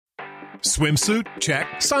Swimsuit? Check.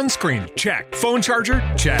 Sunscreen? Check. Phone charger?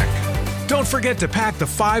 Check. Don't forget to pack the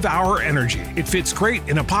 5-Hour Energy. It fits great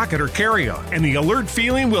in a pocket or carry-on, and the alert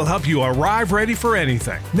feeling will help you arrive ready for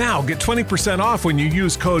anything. Now get 20% off when you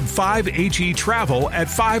use code 5HETRAVEL at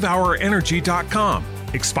 5hourenergy.com.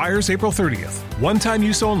 Expires April 30th. One-time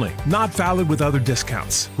use only. Not valid with other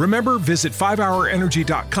discounts. Remember, visit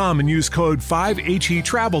 5hourenergy.com and use code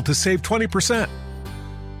 5HETRAVEL to save 20%.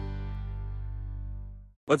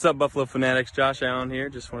 What's up, Buffalo Fanatics? Josh Allen here.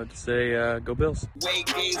 Just wanted to say, go Bills. Wade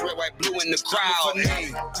games, red, white, blue in the crowd.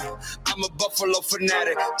 I'm a Buffalo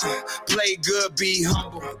fanatic. Play good, be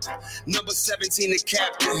humble. Number 17, the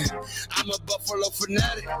captain. I'm a Buffalo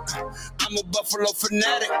fanatic. I'm a Buffalo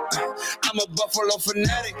fanatic. I'm a Buffalo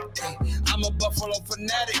fanatic. I'm a Buffalo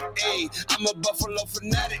fanatic. Hey, I'm a Buffalo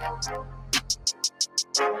fanatic.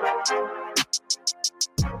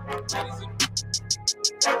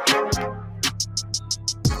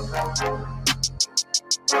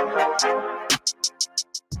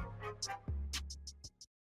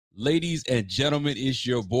 Ladies and gentlemen, it's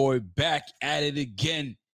your boy back at it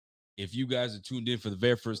again. If you guys are tuned in for the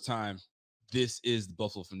very first time, this is the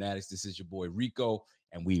Buffalo Fanatics. This is your boy Rico,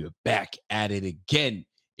 and we are back at it again.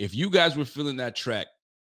 If you guys were feeling that track,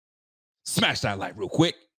 smash that like real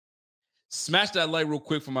quick. Smash that like real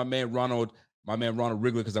quick for my man Ronald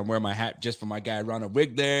Wriggler, because I'm wearing my hat just for my guy Ronald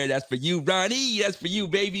Wriggler. That's for you, Ronnie. That's for you,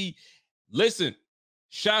 baby. Listen,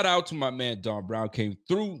 shout out to my man Don Brown, came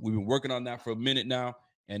through. We've been working on that for a minute now.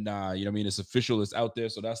 And you know what I mean, it's official, it's out there.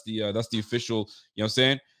 So that's the official, you know what I'm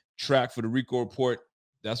saying, track for the Rico Report.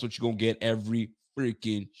 That's what you're gonna get every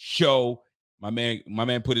freaking show. My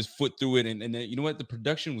man put his foot through it, and then you know what? The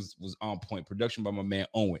production was on point. Production by my man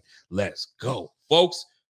Owen. Let's go, folks.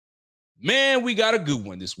 Man, we got a good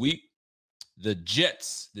one this week. The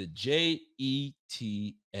Jets, the Jets,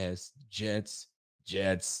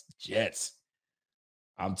 Jets.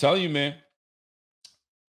 I'm telling you, man.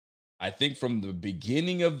 I think from the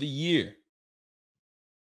beginning of the year,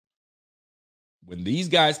 when these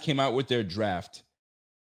guys came out with their draft,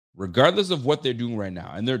 regardless of what they're doing right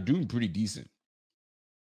now, and they're doing pretty decent,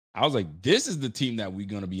 I was like, this is the team that we're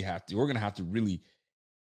going to have to really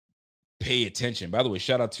pay attention. By the way,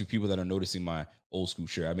 shout out to people that are noticing my old school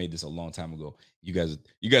shirt. I made this a long time ago. You guys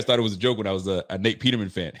thought it was a joke when I was a Nate Peterman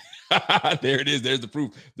fan. There it is. There's the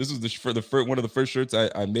proof. This was one of the first shirts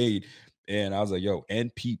I made. And I was like, yo,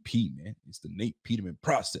 NPP, man. It's the Nate Peterman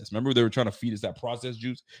process. Remember they were trying to feed us that process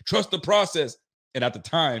juice? Trust the process. And at the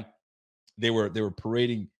time, they were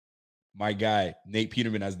parading my guy, Nate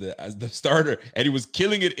Peterman, as the starter. And he was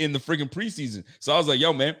killing it in the freaking preseason. So I was like,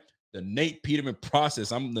 yo, man, the Nate Peterman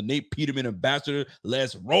process. I'm the Nate Peterman ambassador.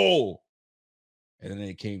 Let's roll. And then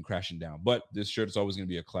it came crashing down. But this shirt is always going to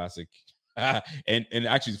be a classic. And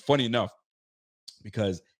actually, it's funny enough,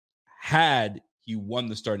 because had he won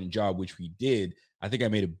the starting job, which we did, I think I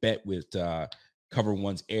made a bet with Cover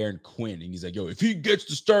One's Aaron Quinn. And he's like, yo, if he gets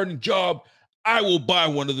the starting job, I will buy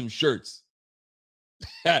one of them shirts.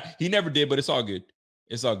 He never did, but it's all good.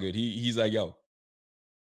 It's all good. He's like, yo,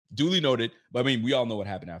 duly noted. But I mean, we all know what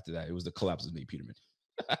happened after that. It was the collapse of Nate Peterman.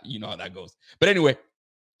 You know how that goes. But anyway,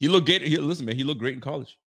 he looked great. Listen, man, he looked great in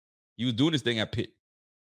college. He was doing his thing at Pitt. You know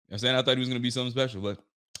what I'm saying? I thought he was going to be something special, but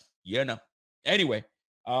yeah, no. Anyway,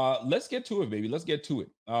 let's get to it, baby. Let's get to it.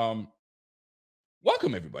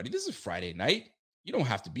 Welcome, everybody. This is Friday night. You don't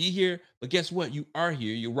have to be here, but guess what? You are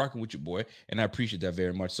here. You're rocking with your boy, and I appreciate that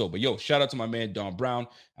very much so. But yo, shout out to my man Don Brown.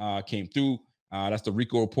 Came through. That's the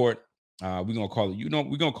Rico Report. We're gonna call it.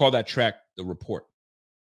 We're gonna call that track the Report.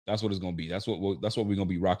 That's what it's gonna be. That's what we're gonna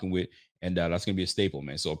be rocking with, and that's gonna be a staple,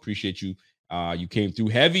 man. So appreciate you. You came through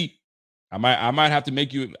heavy. I might have to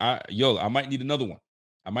make you. I might need another one.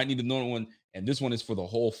 I might need another one. And this one is for the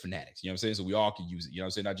whole Fanatics. You know what I'm saying? So we all can use it. You know what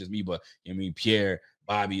I'm saying? Not just me, but you know what I mean, Pierre,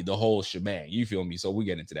 Bobby, the whole shebang. You feel me? So we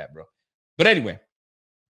get into that, bro. But anyway,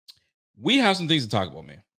 we have some things to talk about,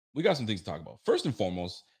 man. We got some things to talk about. First and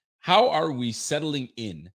foremost, how are we settling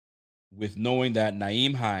in with knowing that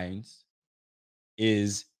Nyheim Hines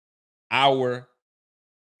is our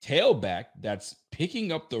tailback that's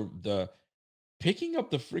picking up the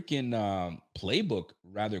freaking playbook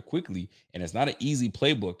rather quickly, and it's not an easy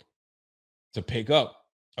playbook to pick up,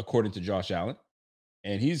 according to Josh Allen.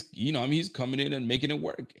 And he's coming in and making it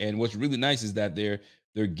work. And what's really nice is that they're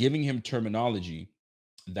giving him terminology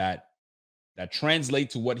that translate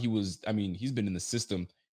to what he was. I mean, he's been in the system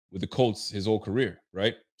with the Colts his whole career,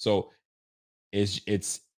 right? So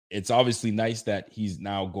it's obviously nice that he's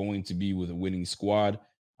now going to be with a winning squad,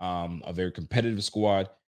 a very competitive squad,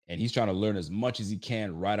 and he's trying to learn as much as he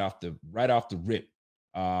can right off the rip.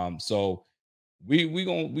 So we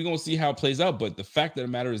gonna see how it plays out. But the fact of the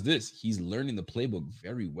matter is this: he's learning the playbook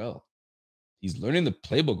very well. He's learning the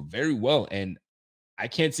playbook very well, and I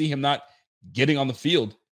can't see him not getting on the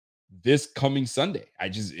field this coming Sunday.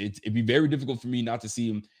 It'd be very difficult for me not to see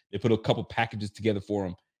him. They put a couple packages together for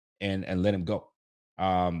him and let him go.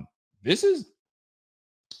 I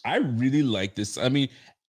really like this. I mean,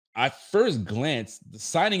 at first glance, the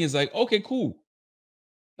signing is like, okay, cool.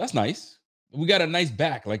 That's nice. We got a nice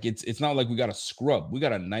back. Like it's not like we got a scrub. We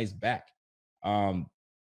got a nice back. But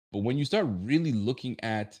when you start really looking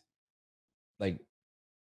at like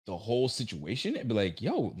the whole situation, it'd be like,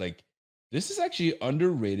 yo, like this is actually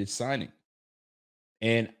underrated signing.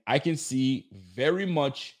 And I can see very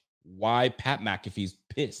much why Pat McAfee's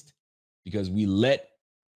pissed because they let,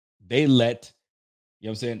 you know what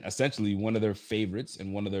I'm saying, essentially one of their favorites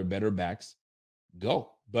and one of their better backs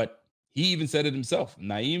go. But he even said it himself.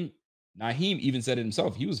 Naeem even said it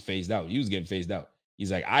himself. He was phased out. He was getting phased out.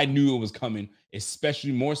 He's like, I knew it was coming,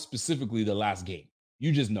 especially more specifically the last game.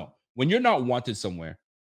 You just know. When you're not wanted somewhere,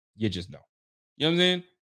 you just know. You know what I'm saying?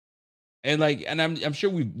 And I'm sure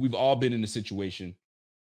we've all been in a situation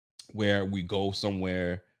where we go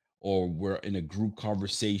somewhere or we're in a group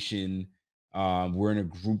conversation, we're in a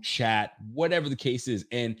group chat, whatever the case is,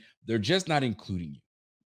 and they're just not including you.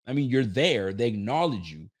 I mean, you're there, they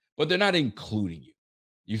acknowledge you, but they're not including you.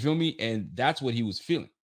 You feel me? And that's what he was feeling.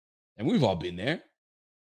 And we've all been there.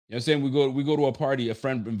 You know what I'm saying? We go to a party, a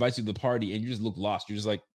friend invites you to the party, and you just look lost. You're just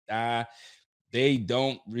like, they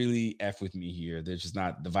don't really F with me here. They're just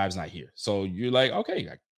not, the vibe's not here. So you're like, okay,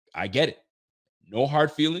 I get it. No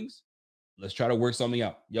hard feelings. Let's try to work something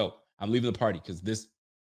out. Yo, I'm leaving the party because this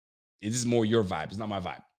is more your vibe. It's not my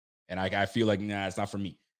vibe. And I feel like, nah, it's not for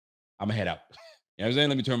me. I'm gonna head out. You know what I'm saying?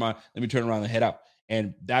 Let me turn around and head out.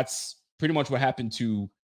 And that's pretty much what happened to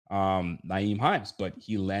Nyheim Hines, but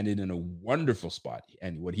he landed in a wonderful spot.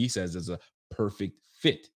 And what he says is a perfect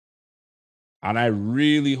fit. And I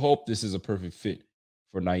really hope this is a perfect fit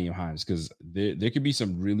for Nyheim Hines because there could be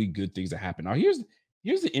some really good things that happen. Now, here's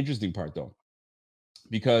the interesting part, though,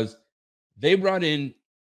 because they brought in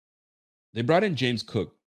James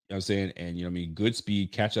Cook, you know what I'm saying, and you know what I mean, good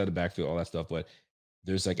speed, catch out of the backfield, all that stuff. But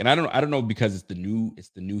there's like, and I don't know because it's the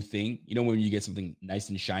new thing. You know, when you get something nice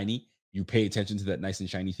and shiny, you pay attention to that nice and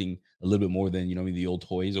shiny thing a little bit more than, you know, the old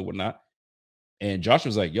toys or whatnot. And Josh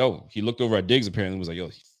was like, yo, he looked over at Diggs apparently and was like, yo,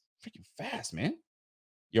 he's freaking fast, man.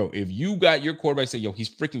 Yo, if you got your quarterback say, yo,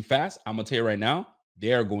 he's freaking fast, I'm gonna tell you right now,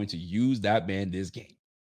 they are going to use that man this game.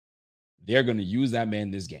 They're going to use that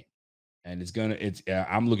man this game. And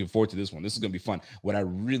I'm looking forward to this one. This is going to be fun. What I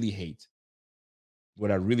really hate, I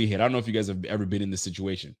don't know if you guys have ever been in this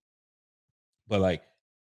situation, but like,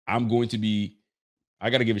 I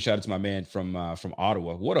got to give a shout out to my man from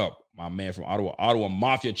Ottawa. What up, my man from Ottawa? Ottawa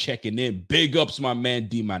Mafia checking in. Big ups, my man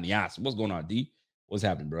D Manias. What's going on, D? What's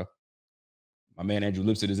happening, bro? My man Andrew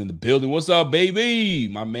Lipset is in the building. What's up, baby?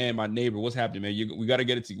 My man, my neighbor. What's happening, man? We got to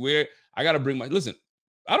get it to where I got to bring listen.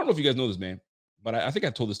 I don't know if you guys know this, man, but I think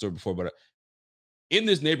I told this story before. But in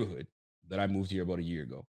this neighborhood that I moved here about a year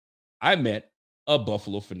ago, I met a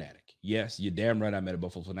Buffalo fanatic. Yes, you're damn right. I met a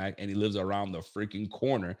Buffalo fanatic, and he lives around the freaking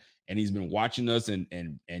corner. And he's been watching us,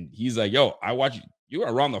 and he's like, "Yo, I watch you. You're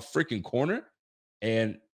around the freaking corner,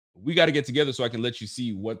 and we got to get together so I can let you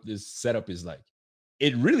see what this setup is like."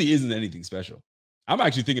 It really isn't anything special. I'm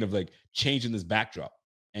actually thinking of like changing this backdrop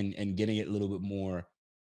and getting it a little bit more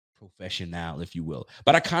professional, if you will.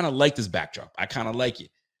 But I kind of like this backdrop. I kind of like it.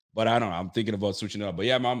 But I don't know. I'm thinking about switching it up. But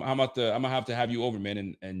yeah, I'm gonna have to have you over,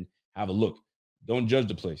 man, and have a look. Don't judge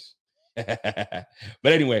the place. But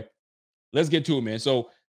anyway, let's get to it, man. So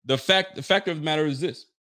the fact of the matter is this: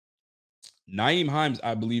 Nyheim Hines,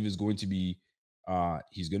 I believe, is going to be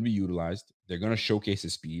he's going to be utilized. They're going to showcase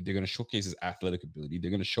his speed. They're going to showcase his athletic ability.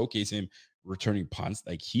 They're going to showcase him returning punts.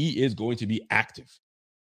 Like, he is going to be active.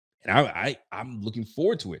 And I'm looking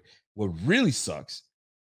forward to it. What really sucks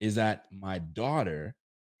is that my daughter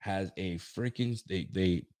has a freaking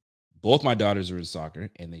they both my daughters are in soccer,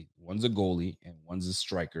 and one's a goalie and one's a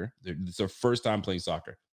striker. It's their first time playing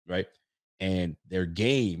soccer, right? And their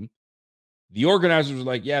game, the organizers were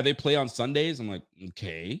like, yeah, they play on Sundays. I'm like,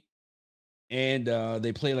 okay. And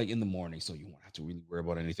they play like in the morning, so you won't have to really worry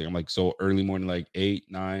about anything. I'm like, so early morning, like 8,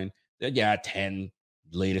 9, yeah, 10,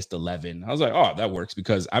 latest 11. I was like, oh, that works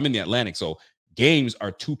because I'm in the Atlantic, so games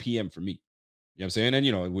are 2 p.m. for me. You know what I'm saying? And,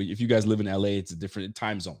 you know, if you guys live in LA, it's a different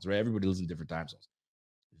time zones, right? Everybody lives in different time zones.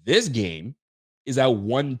 This game is at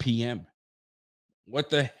 1 p.m. What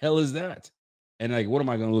the hell is that? And like, what am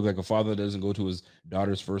I going to look like, a father that doesn't go to his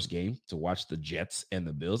daughter's first game to watch the Jets and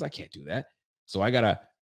the Bills? I can't do that. So I got to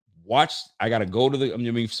I got to go to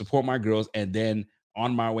the, support my girls. And then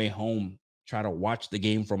on my way home, try to watch the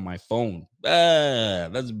game from my phone.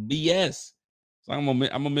 That's BS. So I'm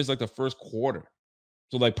gonna miss like the first quarter.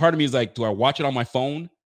 So like part of me is like, do I watch it on my phone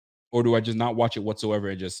or do I just not watch it whatsoever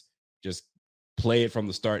and just play it from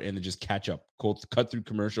the start and then just catch up, cut through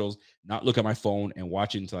commercials, not look at my phone and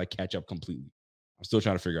watch it until I catch up completely? I'm still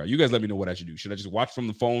trying to figure out. You guys let me know what I should do. Should I just watch from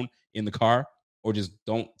the phone in the car or just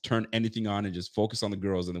don't turn anything on and just focus on the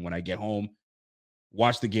girls? And then when I get home,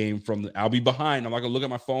 watch the game I'll be behind. I'm not gonna look at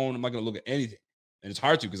my phone. I'm not gonna look at anything. And it's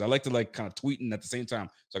hard to because I like to like kind of tweeting at the same time.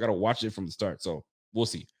 So I got to watch it from the start. So we'll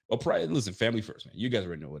see. But listen, family first, man. You guys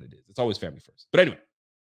already know what it is. It's always family first. But anyway,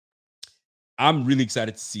 I'm really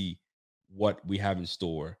excited to see what we have in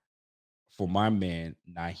store for my man,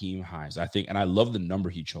 Nyheim Hines. I think, and I love the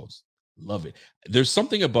number he chose. Love it. There's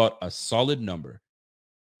something about a solid number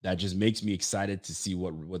that just makes me excited to see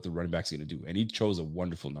what the running back's going to do. And he chose a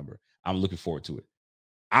wonderful number. I'm looking forward to it.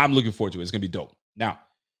 It's going to be dope. Now,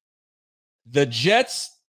 the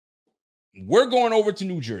Jets, we're going over to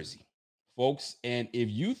New Jersey, folks. And if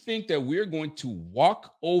you think that we're going to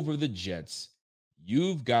walk over the Jets,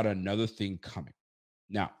 you've got another thing coming.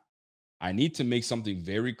 Now, I need to make something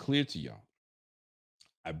very clear to y'all.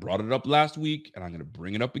 I brought it up last week, and I'm going to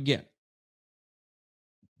bring it up again.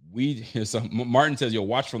 Martin says, yo,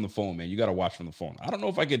 watch from the phone, man. You got to watch from the phone. I don't know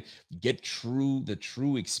if I could get the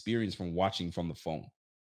true experience from watching from the phone.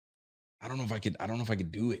 I don't know if I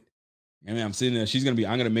could do it. I mean, I'm sitting there.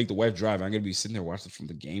 I'm going to make the wife drive. I'm going to be sitting there watching from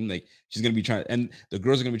the game. Like, she's going to be trying, and the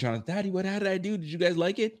girls are going to be trying to, Daddy, how did I do? Did you guys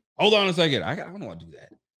like it? Hold on a second. I don't want to do that.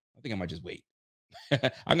 I think I might just wait.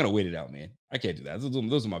 I'm going to wait it out, man. I can't do that.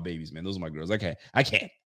 Those are my babies, man. Those are my girls. I can't. You know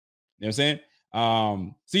what I'm saying?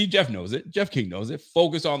 See, Jeff knows it. Jeff King knows it.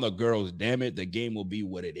 Focus on the girls. Damn it. The game will be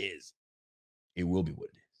what it is. It will be what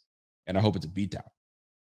it is. And I hope it's a beatdown.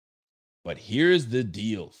 But here's the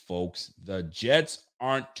deal, folks. The Jets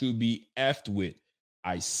aren't to be effed with.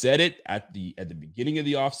 I said it at the beginning of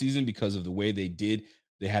the offseason because of the way they did.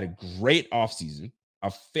 They had a great offseason,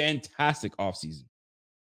 a fantastic offseason.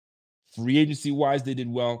 Free agency-wise, they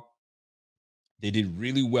did well. They did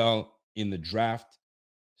really well in the draft.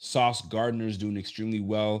 Sauce Gardner's doing extremely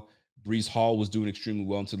well. Breece Hall was doing extremely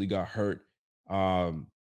well until he got hurt.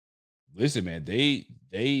 Listen, man, they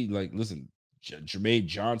Jermaine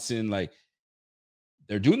Johnson, like,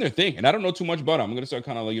 they're doing their thing. And I don't know too much about them. I'm going to start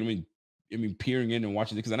kind of like, peering in and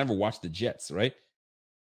watching it because I never watched the Jets, right?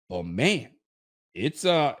 But man, it's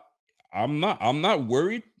I'm not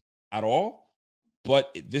worried at all.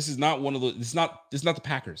 But this is not one of those. This is not the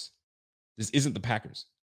Packers. This isn't the Packers.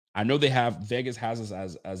 I know Vegas has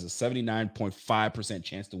us as a 79.5%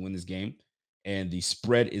 chance to win this game, and the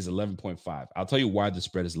spread is 11.5. I'll tell you why the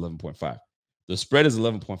spread is 11.5. The spread is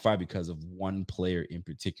 11.5 because of one player in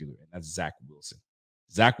particular, and that's Zach Wilson.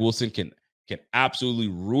 Zach Wilson can absolutely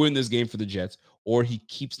ruin this game for the Jets, or he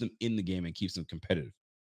keeps them in the game and keeps them competitive.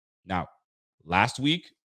 Now, last week,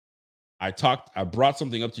 I brought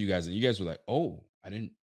something up to you guys, and you guys were like, "Oh, I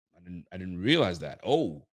didn't realize that.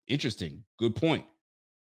 Oh, interesting. Good point."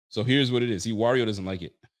 So here's what it is. Wario doesn't like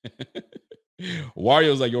it.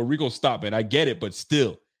 Wario's like, yo, Rico, stop it. I get it, but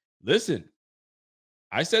still, listen.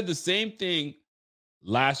 I said the same thing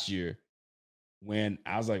last year when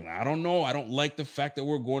I was like, I don't know. I don't like the fact that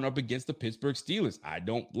we're going up against the Pittsburgh Steelers. I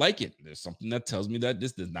don't like it. There's something that tells me that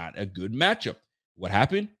this is not a good matchup. What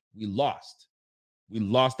happened? We lost. We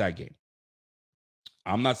lost that game.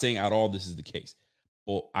 I'm not saying at all this is the case.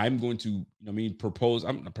 Well, I'm going to, I'm going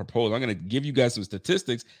to give you guys some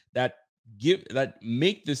statistics that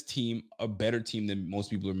make this team a better team than most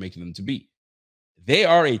people are making them to be. They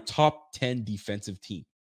are a top 10 defensive team.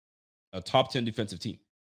 A top 10 defensive team.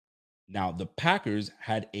 Now, the Packers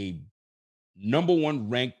had a number one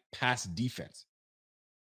ranked pass defense.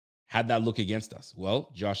 How'd that look against us? Well,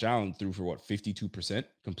 Josh Allen threw for 52%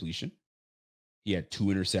 completion. He had 2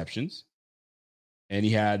 interceptions. And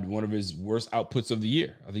he had one of his worst outputs of the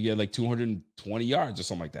year. I think he had like 220 yards or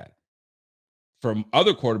something like that. From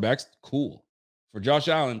other quarterbacks, cool. For Josh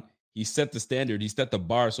Allen, he set the standard. He set the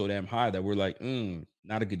bar so damn high that we're like,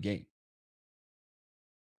 not a good game.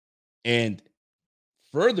 And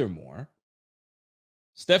furthermore,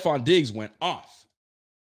 Stephon Diggs went off,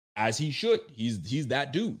 as he should. He's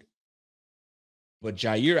that dude. But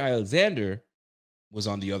Jair Alexander was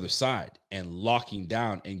on the other side and locking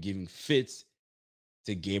down and giving fits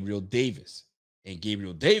to Gabriel Davis. And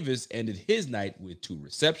Gabriel Davis ended his night with 2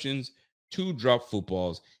 receptions, 2 dropped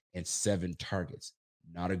footballs, and 7 targets.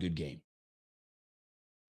 Not a good game.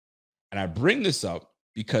 And I bring this up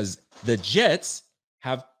because the Jets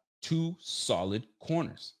have 2 solid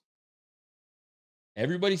corners.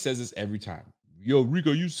 Everybody says this every time. Yo,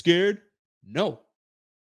 Rico, you scared? No.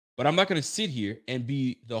 But I'm not going to sit here and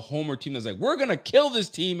be the homer team that's like, we're going to kill this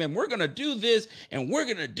team and we're going to do this and we're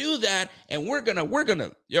going to do that and we're going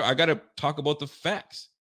to. Yo, I got to talk about the facts.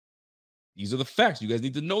 These are the facts. You guys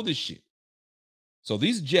need to know this shit. So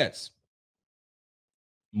these Jets,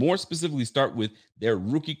 more specifically, start with their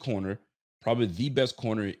rookie corner, probably the best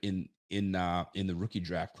corner in the rookie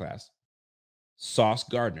draft class, Sauce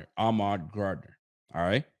Gardner, Ahmad Gardner. All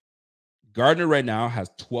right. Gardner right now has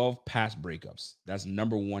 12 pass breakups. That's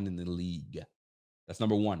number one in the league. That's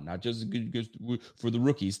number one, not just good for the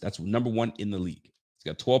rookies. That's number one in the league. He's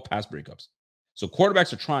got 12 pass breakups. So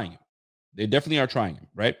quarterbacks are trying him. They definitely are trying him,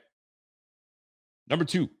 right? Number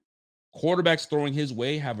two, quarterbacks throwing his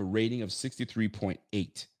way have a rating of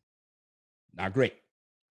 63.8. Not great.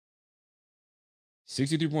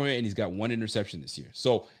 63.8, and he's got one interception this year.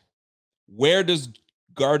 So where does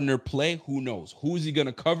Gardner play? Who knows? Who is he going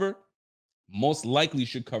to cover? Most likely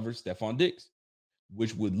should cover Stephon Diggs,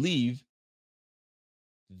 which would leave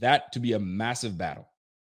that to be a massive battle.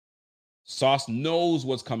 Sauce knows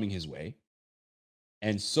what's coming his way,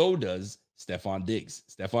 and so does Stephon Diggs.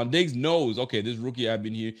 Stephon Diggs knows, okay, this rookie, I've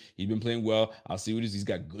been here. He's been playing well. I'll see what it is. He's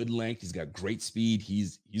got good length. He's got great speed.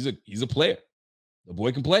 He's a player. The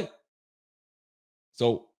boy can play.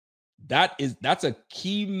 So that's a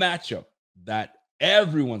key matchup that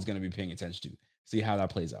everyone's going to be paying attention to. See how that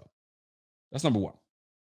plays out. That's number one.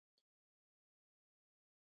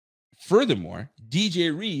 Furthermore,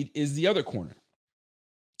 DJ Reed is the other corner.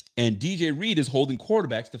 And DJ Reed is holding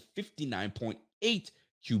quarterbacks to 59.8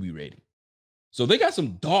 QB rating. So they got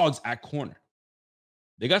some dogs at corner.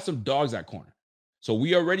 So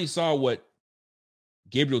we already saw what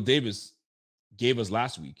Gabriel Davis gave us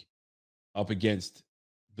last week up against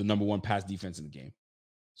the number one pass defense in the game.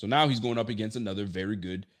 So now he's going up against another very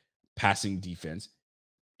good passing defense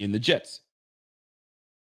in the Jets.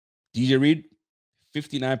 DJ Reed,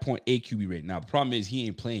 59.8 QB rating. Now, the problem is he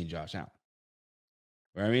ain't playing Josh Allen.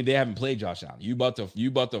 Right? I mean, they haven't played Josh Allen. You about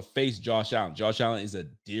to face Josh Allen. Josh Allen is a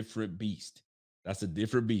different beast. That's a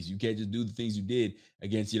different beast. You can't just do the things you did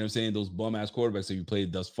against, those bum-ass quarterbacks that you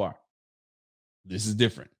played thus far. This is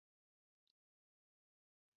different.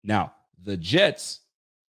 Now, the Jets,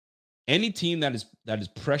 any team that is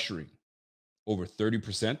pressuring over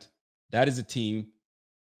 30%, that is a team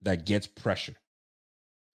that gets pressure.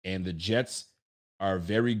 And the Jets are a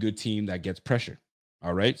very good team that gets pressure.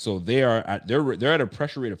 All right. So they're at a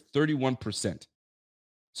pressure rate of 31%.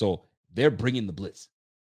 So they're bringing the blitz,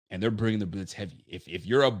 and they're bringing the blitz heavy. If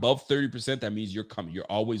you're above 30%, that means you're coming. You're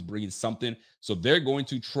always bringing something. So they're going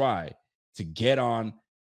to try to get on,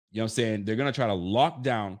 they're going to try to lock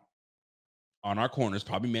down on our corners,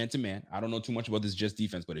 probably man to man. I don't know too much about this Jets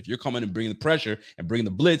defense, but if you're coming and bringing the pressure and bringing the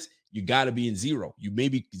blitz, you got to be in zero. You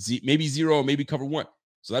maybe zero or maybe cover one.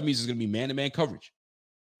 So that means there's going to be man-to-man coverage,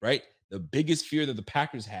 right? The biggest fear that the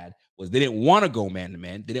Packers had was they didn't want to go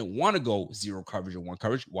man-to-man. They didn't want to go zero coverage or one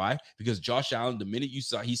coverage. Why? Because Josh Allen, the minute he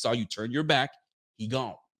saw you turn your back, he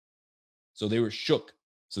gone. So they were shook.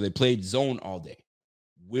 So they played zone all day.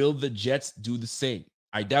 Will the Jets do the same?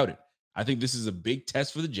 I doubt it. I think this is a big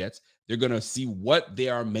test for the Jets. They're going to see what they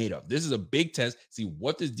are made of. This is a big test, see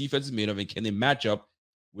what this defense is made of, and can they match up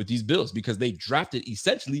with these Bills? Because they drafted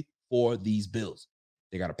essentially for these Bills.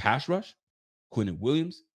 They got a pass rush, Quinnen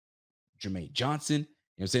Williams, Jermaine Johnson.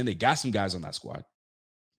 They got some guys on that squad.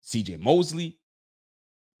 CJ Mosley.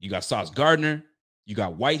 You got Sauce Gardner. You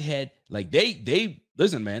got Whitehead. Like they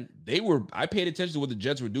listen, man. I paid attention to what the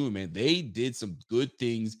Jets were doing, man. They did some good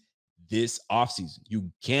things this offseason.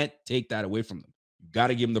 You can't take that away from them. You got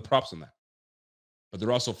to give them the props on that. But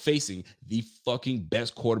they're also facing the fucking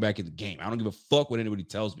best quarterback in the game. I don't give a fuck what anybody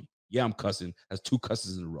tells me. Yeah, I'm cussing. That's 2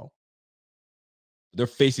 cusses in a row. They're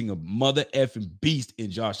facing a mother effing beast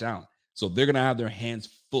in Josh Allen. So they're going to have their hands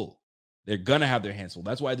full.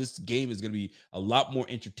 That's why this game is going to be a lot more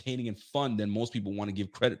entertaining and fun than most people want to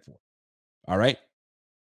give credit for. All right.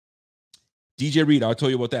 DJ Reed, I'll tell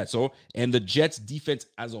you about that. So, and the Jets defense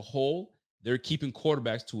as a whole, they're keeping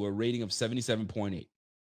quarterbacks to a rating of 77.8.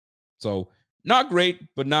 So not great,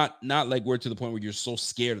 but not like we're to the point where you're so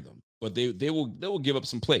scared of them. But they will give up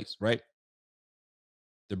some plays, right?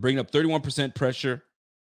 They're bringing up 31% pressure,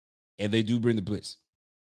 and they do bring the blitz.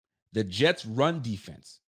 The Jets' run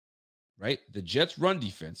defense, right? The Jets' run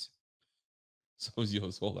defense. So,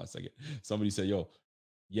 hold on a second. Somebody said,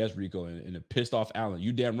 yes, Rico, and a pissed off Allen.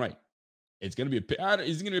 You damn right. Is he going to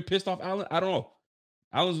be a pissed off Allen? I don't know.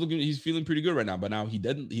 Allen's he's feeling pretty good right now, but now he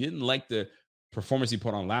didn't like the performance he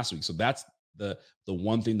put on last week. So that's the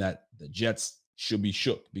one thing that the Jets should be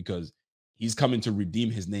shook, because He's coming to redeem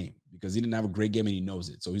his name because he didn't have a great game and he knows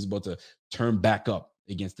it. So he's about to turn back up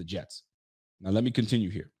against the Jets. Now, let me continue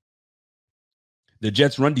here. The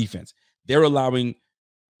Jets run defense. They're allowing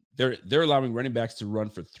running backs to run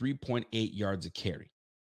for 3.8 yards a carry,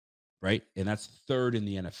 right? And that's third in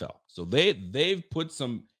the NFL. So they've put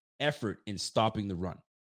some effort in stopping the run.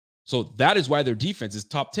 So that is why their defense is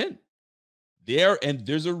top 10. And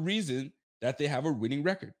there's a reason that they have a winning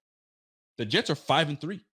record. The Jets are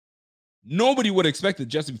 5-3. Nobody would expect the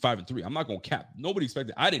Jets to be 5-3. I'm not going to cap. Nobody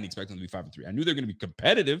expected. I didn't expect them to be 5-3. I knew they're going to be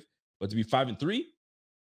competitive, but to be 5-3,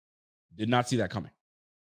 did not see that coming.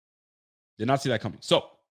 Did not see that coming. So,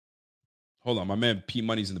 hold on. My man P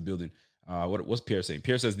Money's in the building. What's Pierre saying?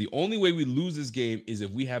 Pierre says the only way we lose this game is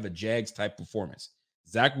if we have a Jags type performance.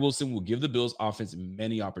 Zach Wilson will give the Bills offense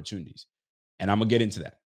many opportunities. And I'm going to get into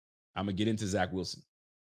that. I'm going to get into Zach Wilson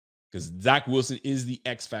because Zach Wilson is the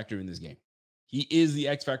X factor in this game. He is the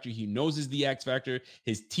X factor. He knows he's the X factor.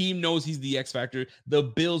 His team knows he's the X factor. The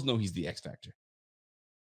Bills know he's the X factor.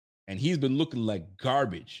 And he's been looking like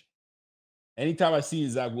garbage. Anytime I see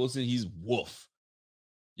Zach Wilson, he's wolf.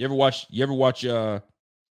 You ever watch Home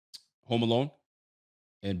Alone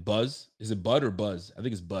and Buzz? Is it Bud or Buzz? I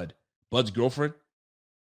think it's Bud. Bud's girlfriend.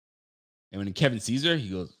 And when Kevin sees her,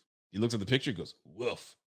 he looks at the picture, he goes,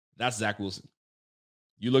 woof. That's Zach Wilson.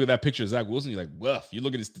 You look at that picture of Zach Wilson, you're like, woof. You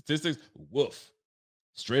look at his statistics, woof.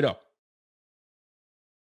 Straight up.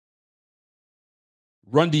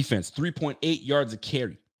 Run defense, 3.8 yards a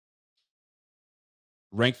carry.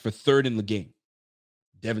 Ranked for third in the game.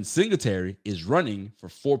 Devin Singletary is running for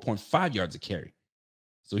 4.5 yards a carry.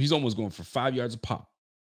 So he's almost going for 5 yards a pop.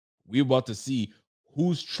 We're about to see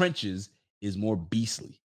whose trenches is more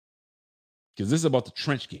beastly. Because this is about the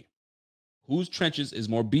trench game. Whose trenches is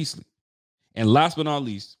more beastly? And last but not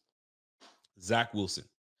least, Zach Wilson.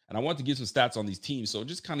 And I want to give some stats on these teams. So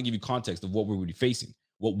just kind of give you context of what we will be facing.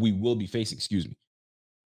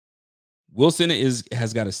 Wilson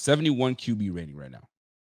has got a 71 QB rating right now.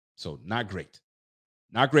 So not great.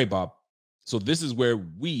 Not great, Bob. So this is where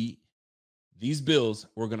these Bills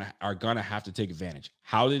are gonna have to take advantage.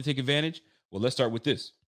 How do they take advantage? Well, let's start with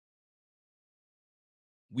this.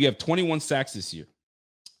 We have 21 sacks this year.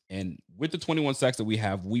 And with the 21 sacks that we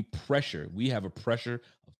have a pressure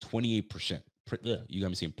of 28%. You got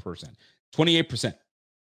me saying percent. 28%.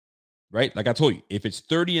 Right? Like I told you, if it's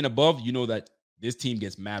 30 and above, you know that this team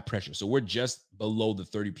gets mad pressure. So we're just below the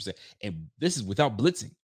 30%. And this is without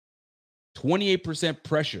blitzing. 28%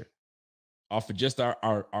 pressure off of just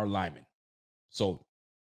our linemen. So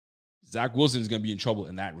Zach Wilson is going to be in trouble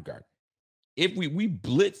in that regard. If we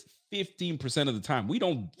blitz 15% of the time, we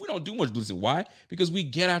don't do much blitzing. Why? Because we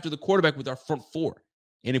get after the quarterback with our front four.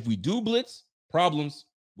 And if we do blitz, problems,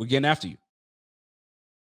 we're getting after you.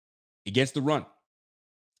 Against the run,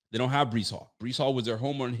 they don't have Breece Hall. Breece Hall was their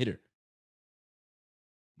home run hitter.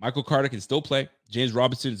 Michael Carter can still play. James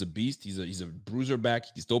Robinson is a beast. He's a bruiser back.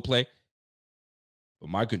 He can still play. But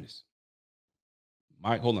my goodness.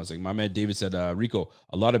 Hold on a second. My man David said, Rico,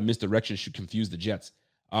 a lot of misdirection should confuse the Jets.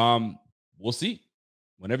 We'll see.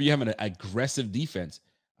 Whenever you have an aggressive defense,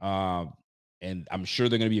 and I'm sure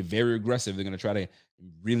they're going to be very aggressive, they're going to try to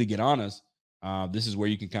really get on us. This is where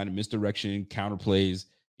you can kind of misdirection, counter plays,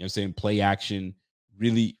 play action,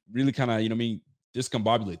 really, really kind of,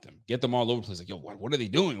 discombobulate them, get them all over the place. Like, yo, what are they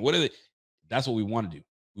doing? That's what we want to do.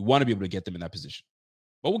 We want to be able to get them in that position,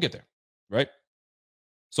 but we'll get there, right?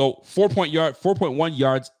 So 4.1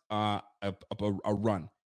 yards a run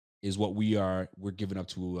is what we're giving up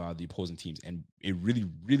to the opposing teams. And it really,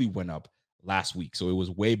 really went up last week. So it was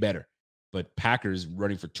way better. But Packers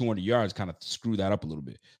running for 200 yards kind of screwed that up a little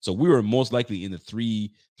bit. So we were most likely in the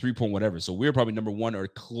 3 point whatever. So we were probably number one or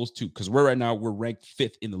close to, because we're ranked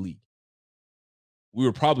 5th in the league. We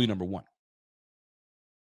were probably number 1.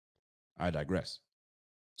 I digress.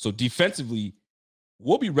 So defensively,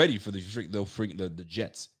 we'll be ready for the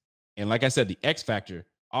Jets. And like I said, the X factor,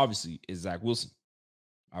 obviously, is Zach Wilson.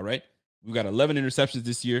 All right? We've got 11 interceptions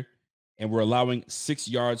this year, and we're allowing 6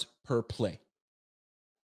 yards per play.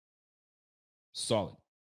 Solid.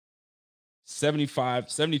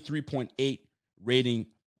 73.8 rating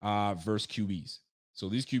versus QBs. So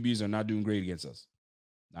these QBs are not doing great against us.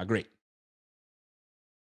 Not great.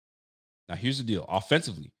 Now, here's the deal.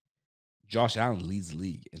 Offensively, Josh Allen leads the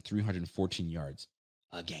league in 314 yards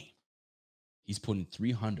a game. He's putting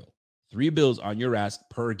 300, 3 bills on your ass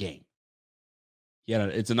per game. Yeah,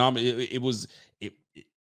 it's a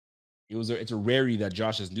rarity that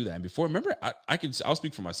Josh doesn't do that. And before, remember, I'll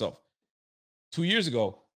speak for myself. 2 years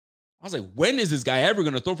ago, I was like, when is this guy ever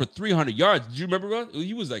going to throw for 300 yards? Did you remember, bro?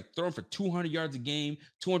 He was like throwing for 200 yards a game,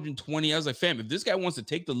 220. I was like, fam, if this guy wants to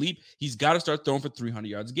take the leap, he's got to start throwing for 300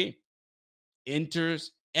 yards a game.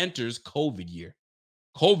 Enters COVID year.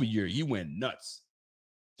 COVID year, he went nuts.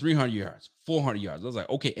 300 yards, 400 yards. I was like,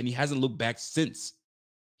 okay, and he hasn't looked back since.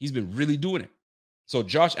 He's been really doing it. So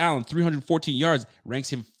Josh Allen, 314 yards, ranks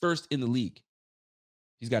him first in the league.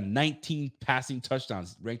 He's got 19 passing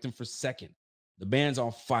touchdowns, ranked him for second. The man's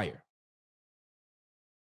on fire.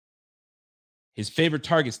 His favorite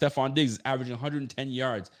target, Stephon Diggs, is averaging 110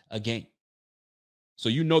 yards a game. So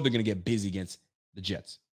you know they're going to get busy against the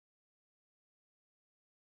Jets.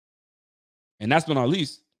 And that's not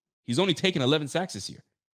least, he's only taken 11 sacks this year.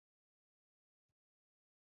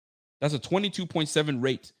 That's a 22.7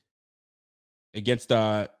 rate against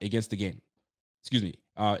the game. Excuse me.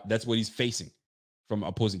 That's what he's facing from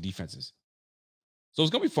opposing defenses. So it's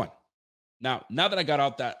going to be fun. Now that I got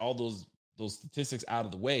out all those statistics out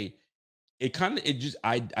of the way,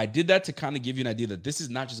 I did that to kind of give you an idea that this is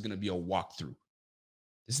not just going to be a walkthrough.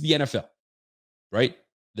 This is the NFL, right?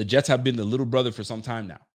 The Jets have been the little brother for some time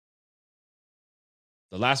now.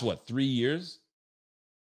 The last, 3 years?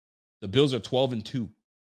 The Bills are 12-2.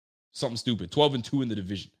 Something stupid. 12-2 in the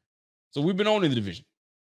division. So we've been owning the division.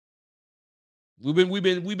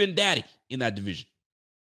 We've been daddy in that division.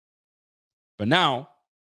 But now,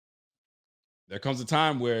 there comes a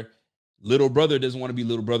time where little brother doesn't want to be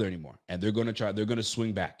little brother anymore. And they're going to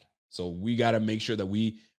swing back. So we got to make sure that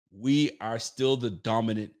we are still the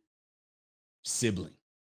dominant sibling.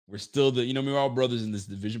 We're still we're all brothers in this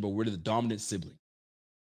division, but we're the dominant sibling.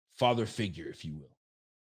 Father figure, if you will.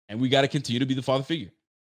 And we got to continue to be the father figure.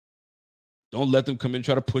 Don't let them come in and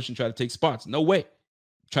try to push and try to take spots. No way.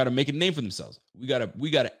 Try to make a name for themselves. We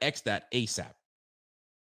gotta X that ASAP.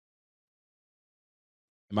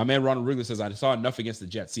 And my man Ronald Wrigley says, I saw enough against the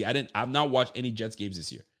Jets. See, I've not watched any Jets games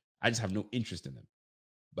this year. I just have no interest in them.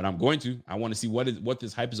 But I'm going to. I want to see what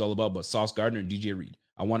this hype is all about Sauce Gardner and DJ Reed.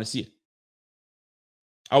 I want to see it.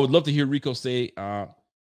 I would love to hear Rico say,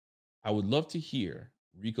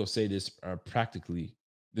 this practically.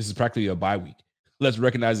 This is practically a bye week. Let's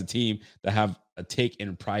recognize a team that have a take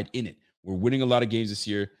and pride in it. We're winning a lot of games this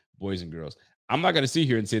year, boys and girls. I'm not going to sit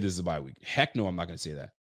here and say this is a bye week. Heck no, I'm not going to say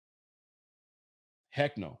that.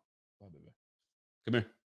 Heck no. Come here.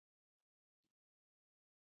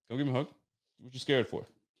 Come give me a hug. What you scared for?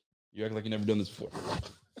 You act like you've never done this before.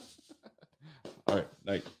 All right.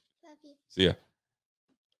 Night. See ya.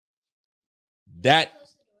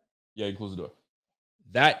 You close the door.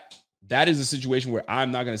 That is a situation where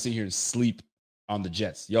I'm not going to sit here and sleep on the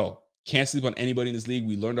Jets. Yo, can't sleep on anybody in this league.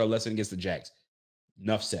 We learned our lesson against the Jags.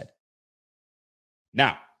 Enough said.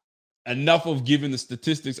 Now, enough of giving the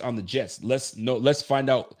statistics on the Jets. Let's find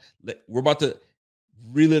out. We're about to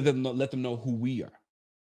really let them know who we are.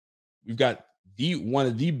 We've got one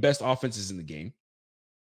of the best offenses in the game.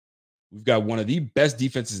 We've got one of the best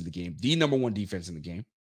defenses in the game, the number one defense in the game.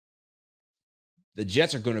 The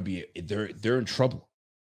Jets are going to be, they're in trouble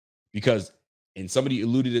because, and somebody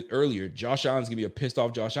alluded it earlier, Josh Allen's going to be a pissed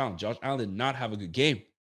off Josh Allen. Josh Allen did not have a good game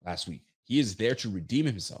last week. He is there to redeem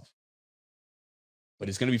himself. But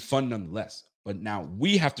it's going to be fun nonetheless. But now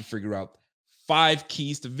we have to figure out 5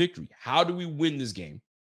 keys to victory. How do we win this game?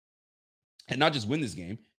 And not just win this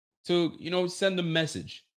game, to, send a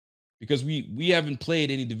message. Because we haven't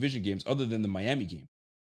played any division games other than the Miami game.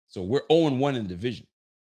 So we're 0-1 in the division.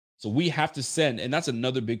 So we have to send, and that's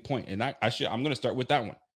another big point. And I'm going to start with that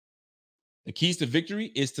one. The keys to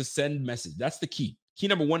victory is to send message. That's the key. Key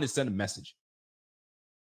number 1 is send a message.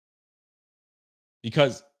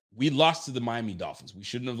 Because we lost to the Miami Dolphins. We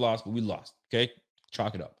shouldn't have lost, but we lost. Okay?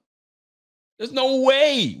 Chalk it up. There's no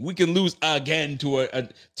way we can lose again to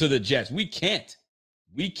the Jets. We can't.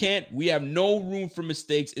 We have no room for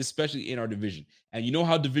mistakes, especially in our division. And you know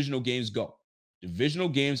how divisional games go. Divisional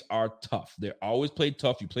games are tough. They're always played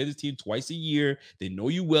tough. You play this team twice a year. They know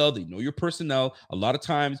you well. They know your personnel. A lot of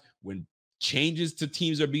times when changes to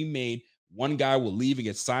teams are being made, one guy will leave and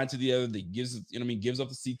get signed to the other. That gives up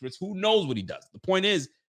the secrets. Who knows what he does? The point is,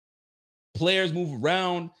 players move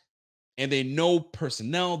around and they know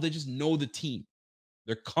personnel. They just know the team.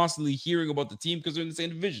 They're constantly hearing about the team because they're in the same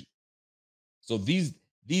division. So these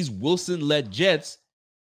Wilson-led Jets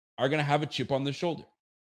are going to have a chip on their shoulder.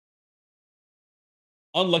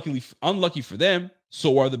 Unlucky for them,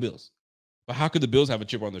 so are the Bills. But how could the Bills have a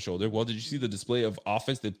chip on their shoulder? Well, did you see the display of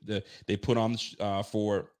offense that they put on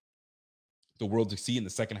for the world to see in the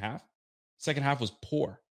second half? Second half was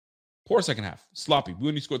poor. Poor second half. Sloppy. We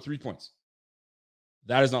only scored 3 points.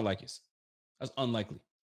 That is not like us. That's unlikely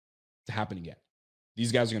to happen again.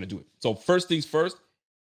 These guys are going to do it. So first things first,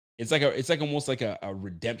 It's like almost like a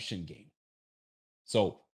redemption game.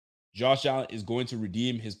 So Josh Allen is going to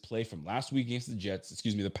redeem his play from last week against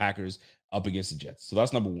the Packers up against the Jets. So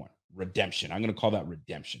that's number one, redemption. I'm going to call that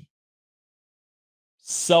redemption.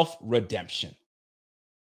 Self-redemption.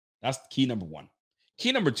 That's key number one.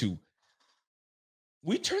 Key number two,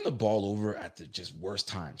 we turn the ball over at the just worst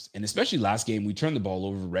times. And especially last game, we turned the ball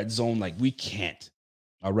over red zone. Like, we can't.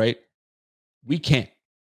 All right? We can't.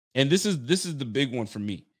 And this is the big one for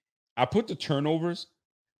me. I put the turnovers,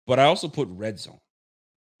 but I also put red zone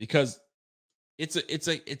because it's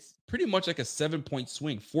pretty much like a 7-point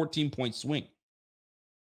swing, 14-point swing.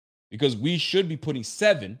 Because we should be putting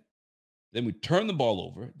 7, then we turn the ball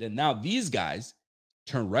over. Then now these guys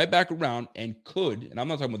turn right back around and could, and I'm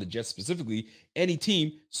not talking about the Jets specifically, any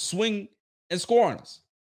team swing and score on us.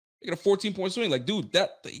 They get a 14-point swing. Like, dude,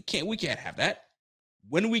 we can't have that.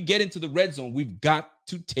 When we get into the red zone, we've got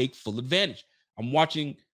to take full advantage. I'm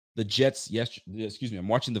watching the Jets I'm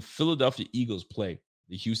watching the Philadelphia Eagles play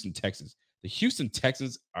the Houston Texans. The Houston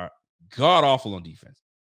Texans are god awful on defense.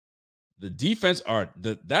 The defense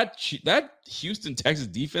that Houston Texans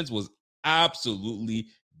defense was absolutely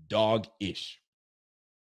dog-ish.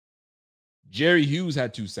 Jerry Hughes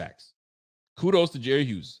had 2 sacks. Kudos to Jerry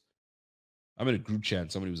Hughes. I'm in a group chat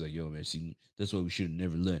and somebody was like, yo, man, see, that's why we should have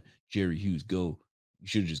never let Jerry Hughes go. We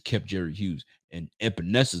should have just kept Jerry Hughes. And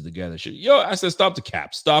Epenesa the guy that should. Yo, I said, stop the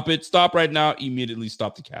cap. Stop it. Stop right now. Immediately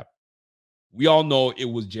stop the cap. We all know it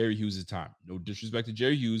was Jerry Hughes' time. No disrespect to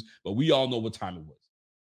Jerry Hughes, but we all know what time it was.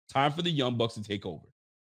 Time for the Young Bucks to take over.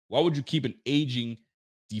 Why would you keep an aging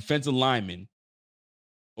defensive lineman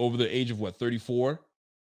over the age of 34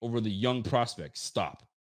 over the young prospect? Stop.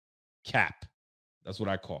 Cap. That's what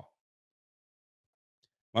I call.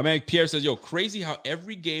 My man Pierre says, yo, crazy how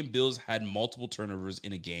every game Bills had multiple turnovers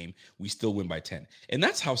in a game. We still win by 10. And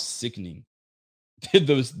that's how sickening good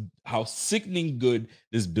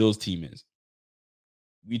this Bills team is.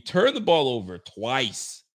 We turn the ball over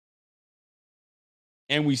twice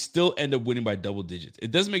and we still end up winning by double digits.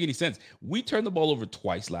 It doesn't make any sense. We turned the ball over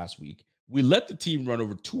twice last week. We let the team run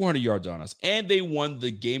over 200 yards on us, and they won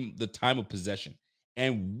the game, the time of possession.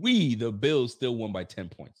 And we, the Bills, still won by 10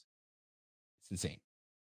 points. It's insane.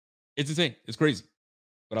 It's insane. It's crazy.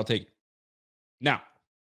 But I'll take it. Now,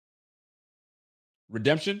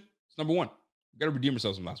 redemption is number one. We got to redeem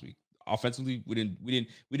ourselves from last week. Offensively, we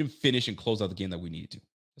didn't finish and close out the game that we needed to.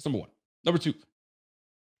 That's number one. Number two,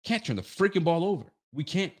 can't turn the freaking ball over. We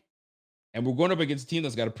can't. And we're going up against a team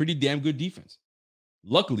that's got a pretty damn good defense.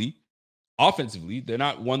 Luckily, offensively, they're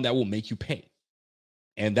not one that will make you pay.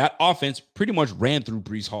 And that offense pretty much ran through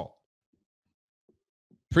Breece Hall.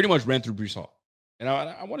 And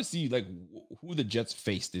I want to see like who the Jets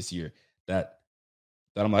face this year that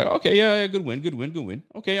I'm like, okay, yeah, good win.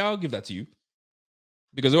 Okay, I'll give that to you.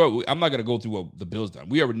 Because I'm not going to go through what the Bills done.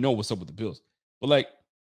 We already know what's up with the Bills. But like,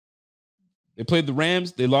 they played the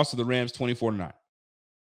Rams. They lost to the Rams 24-9.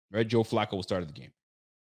 Right? Joe Flacco started the game.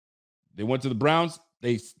 They went to the Browns.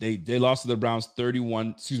 They lost to the Browns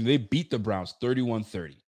 31. They beat the Browns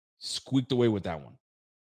 31-30. Squeaked away with that one.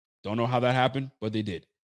 Don't know how that happened, but they did.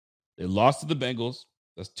 They lost to the Bengals.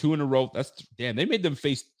 That's 2 in a row. Damn, they made them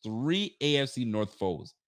face 3 AFC North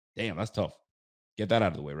foes. Damn, that's tough. Get that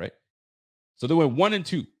out of the way, right? So they went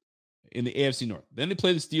 1-2 in the AFC North. Then they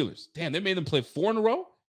played the Steelers. Damn, they made them play 4 in a row.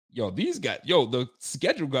 These guys, the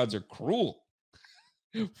schedule gods are cruel.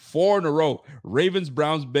 4 in a row. Ravens,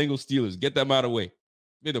 Browns, Bengals, Steelers. Get them out of the way.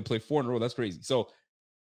 Made them play 4 in a row. That's crazy. So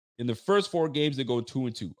in the first 4 games, they go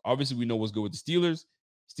 2-2. Obviously, we know what's good with the Steelers.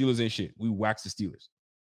 Steelers ain't shit. We waxed the Steelers.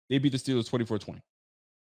 They beat the Steelers 24-20.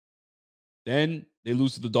 Then they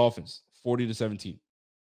lose to the Dolphins 40-17.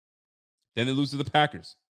 Then they lose to the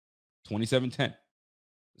Packers 27-10.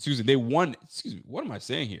 They won. What am I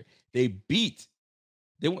saying here? They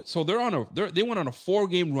went on a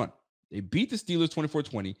 4-game run. They beat the Steelers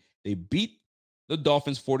 24-20. They beat the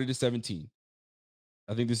Dolphins 40-17.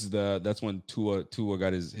 I think that's when Tua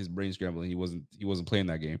got his brain scrambled and he wasn't playing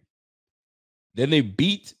that game. Then they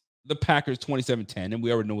beat the Packers 27-10, and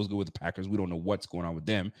we already know what's good with the Packers. We don't know what's going on with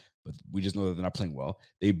them, but we just know that they're not playing well.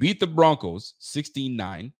 They beat the Broncos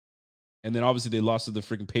 16-9, and then obviously they lost to the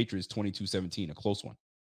freaking Patriots 22-17, a close one.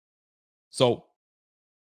 So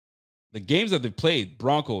the games that they've played,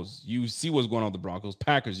 Broncos, you see what's going on with the Broncos.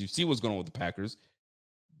 Packers, you see what's going on with the Packers.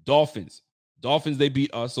 Dolphins, they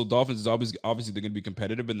beat us, so Dolphins is obviously they're going to be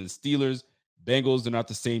competitive. And the Steelers, Bengals, they're not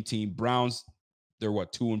the same team. Browns, they're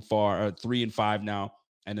 3-5 now.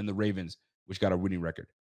 And then the Ravens, which got a winning record.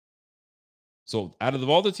 So out of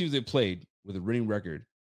all the teams they played with a winning record,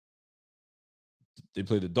 they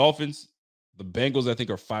played the Dolphins. The Bengals, I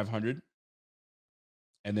think, are 500.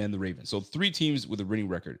 and then the Ravens. So 3 teams with a winning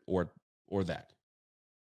record or that.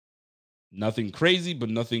 Nothing crazy, but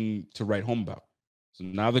nothing to write home about. So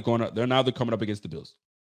now they're coming up against the Bills.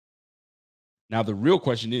 Now the real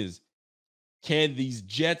question is, can these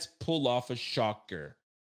Jets pull off a shocker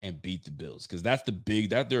and beat the Bills? Because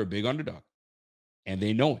they're a big underdog. And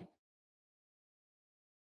they know it.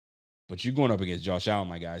 But you're going up against Josh Allen,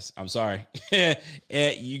 my guys. I'm sorry. You're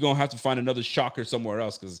going to have to find another shocker somewhere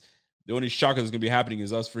else, because the only shocker that's going to be happening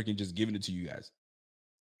is us freaking just giving it to you guys.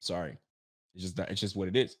 Sorry. It's just what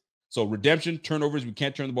it is. So redemption, turnovers, we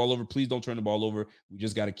can't turn the ball over. Please don't turn the ball over. We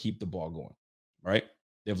just got to keep the ball going, right?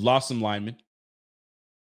 They've lost some linemen.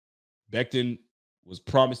 Becton was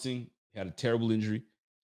promising. He had a terrible injury.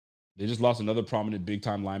 They just lost another prominent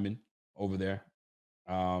big-time lineman over there.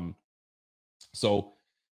 So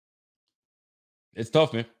it's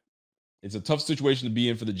tough, man. It's a tough situation to be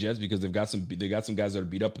in for the Jets because they got some guys that are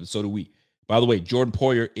beat up, and so do we. By the way, Jordan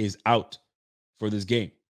Poyer is out for this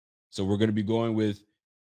game. So we're going to be going with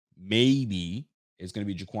maybe it's going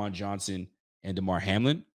to be Jaquan Johnson and Damar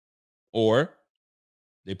Hamlin, or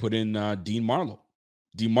they put in Dean Marlowe.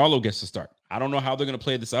 Dean Marlowe gets to start. I don't know how they're going to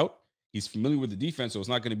play this out. He's familiar with the defense, so it's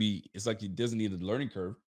not going to be. It's like he doesn't need the learning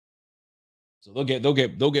curve. So they'll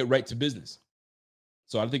get right to business.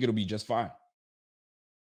 So I think it'll be just fine.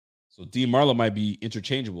 So Dean Marlowe might be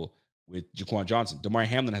interchangeable with Jaquan Johnson. Damar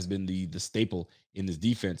Hamlin has been the staple in this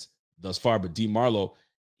defense thus far, but Dean Marlowe,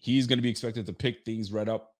 he's going to be expected to pick things right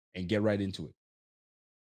up and get right into it.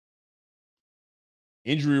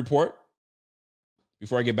 Injury report.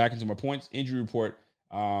 Before I get back into my points, injury report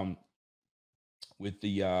with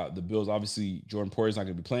the Bills. Obviously, Jordan Poyer is not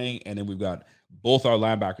going to be playing, and then we've got both our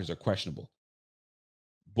linebackers are questionable.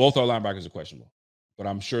 Both our linebackers are questionable, but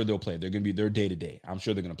I'm sure they'll play. They're going to be their day to day. I'm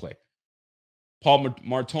sure they're going to play. Paul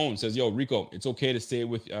Martone says, "Yo, Rico, it's okay to say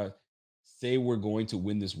we're going to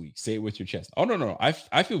win this week. Say it with your chest." Oh no. I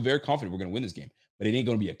feel very confident we're going to win this game, but it ain't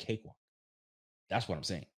going to be a cakewalk. That's what I'm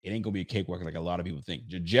saying. It ain't going to be a cakewalk like a lot of people think.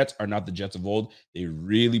 The Jets are not the Jets of old. They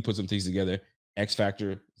really put some things together. X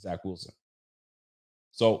factor, Zach Wilson.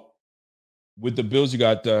 So with the Bills, you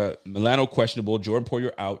got Milano questionable, Jordan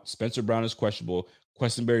Poyer out, Spencer Brown is questionable,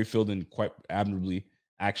 Questenberry filled in quite admirably,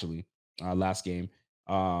 actually, last game.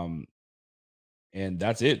 And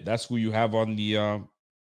that's it. That's who you have on the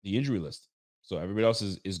injury list. So everybody else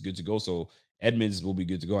is good to go. So Edmonds will be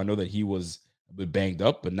good to go. I know that he was a bit banged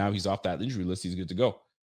up, but now he's off that injury list. He's good to go.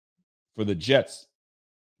 For the Jets,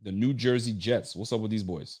 the New Jersey Jets, what's up with these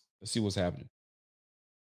boys? Let's see what's happening.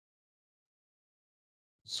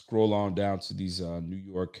 Scroll on down to these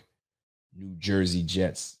New Jersey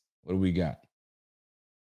Jets. What do we got?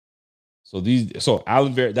 So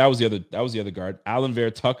Alan Vera, that was the other guard. Alan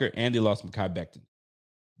Vera Tucker, and they lost Mekhi Becton.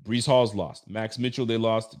 Breece Hall's lost. Max Mitchell, they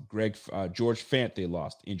lost. George Fant, they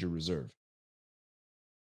lost. Injured reserve.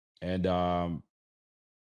 And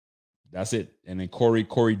that's it. And then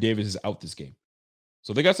Corey Davis is out this game.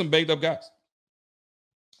 So they got some banged up guys.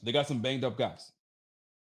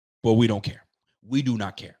 But we don't care. We do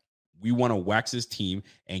not care. We want to wax this team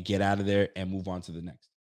and get out of there and move on to the next.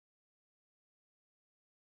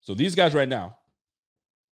 So these guys right now,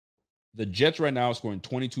 the Jets right now are scoring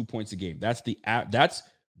 22 points a game. That's the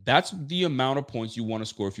amount of points you want to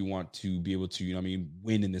score if you want to be able to,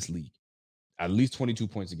 win in this league. At least 22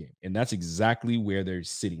 points a game. And that's exactly where they're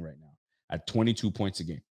sitting right now, at 22 points a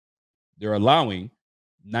game. They're allowing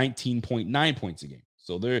 19.9 points a game.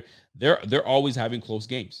 So they're always having close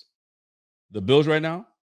games. The Bills right now,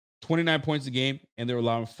 29 points a game, and they're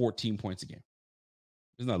allowing 14 points a game.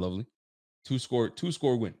 Isn't that lovely? Two score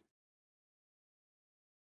win.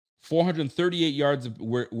 438 yards.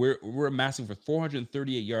 We're amassing for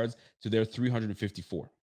 438 yards to their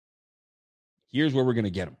 354. Here's where we're going to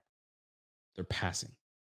get them. They're passing.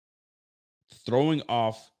 Throwing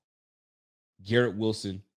off Garrett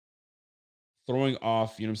Wilson. Throwing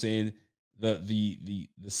off, the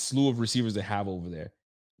slew of receivers they have over there.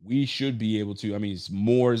 We should be able to,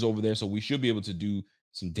 Moore is over there, so we should be able to do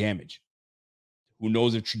some damage. Who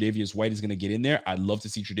knows if Tre'Davious White is going to get in there? I'd love to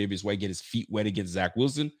see Tre'Davious White get his feet wet against Zach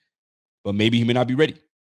Wilson, but maybe he may not be ready.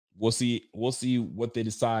 We'll see what they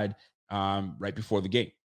decide right before the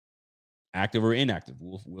game. Active or inactive.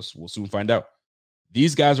 We'll soon find out.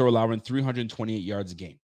 These guys are allowing 328 yards a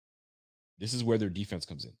game. This is where their defense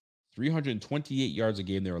comes in. 328 yards a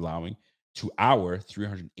game they're allowing to our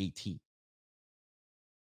 318.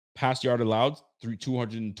 Pass yard allowed,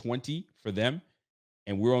 220 for them,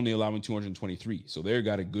 and we're only allowing 223. So they've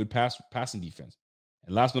got a good passing defense.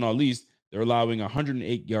 And last but not least, they're allowing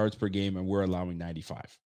 108 yards per game, and we're allowing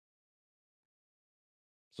 95.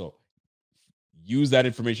 So use that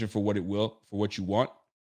information for what you want.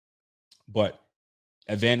 But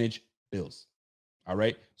advantage, Bills. All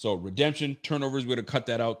right. So redemption, turnovers, we're going to cut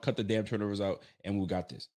that out, cut the damn turnovers out, and we got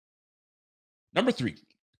this. Number 3,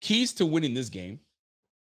 keys to winning this game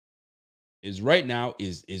is right now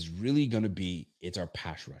is really going to be, it's our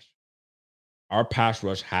pass rush. Our pass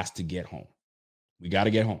rush has to get home. We got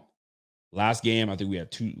to get home. Last game, I think we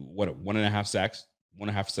had 1.5 sacks,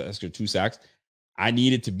 1.5 sacks or 2 sacks. I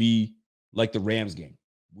need it to be like the Rams game.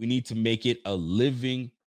 We need to make it a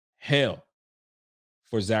living hell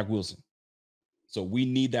for Zach Wilson. So we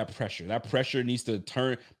need that pressure. That pressure needs to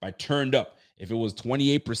turned up. If it was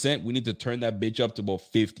 28%, we need to turn that bitch up to about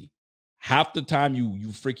 50. Half the time you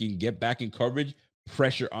freaking get back in coverage,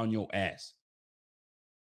 pressure on your ass.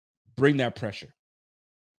 Bring that pressure.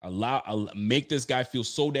 Make this guy feel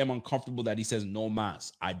so damn uncomfortable that he says, no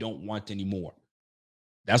mas, I don't want any more.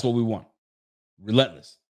 That's what we want.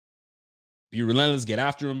 Relentless. Be relentless, get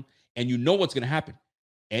after him, and you know what's going to happen.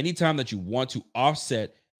 Anytime that you want to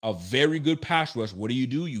offset a very good pass rush, what do?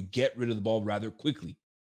 You get rid of the ball rather quickly.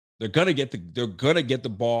 They're gonna get the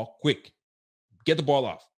ball quick. Get the ball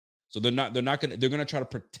off. So they're gonna try to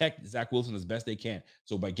protect Zach Wilson as best they can.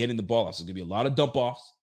 So by getting the ball off, so there's gonna be a lot of dump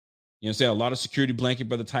offs. You know what I'm saying? A lot of security blanket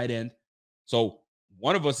by the tight end. So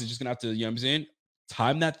one of us is just gonna have to, you know what I'm saying,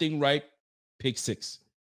 time that thing right. Pick six.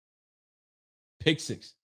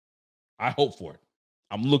 I hope for it.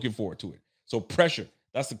 I'm looking forward to it. So pressure.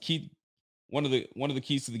 That's the key. One of the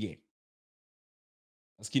keys to the game.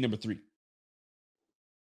 That's key number 3.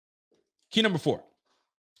 Key number 4.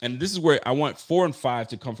 And this is where I want 4 and 5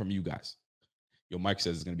 to come from you guys. Yo, Mike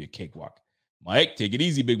says it's going to be a cakewalk. Mike, take it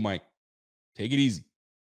easy, big Mike. Take it easy.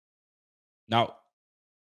 Now,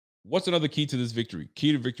 what's another key to this victory?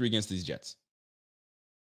 Key to victory against these Jets.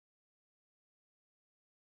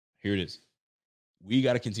 Here it is. We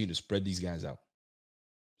got to continue to spread these guys out.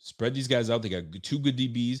 Spread these guys out. They got 2 good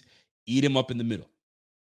DBs. Eat them up in the middle.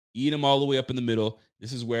 Eat them all the way up in the middle.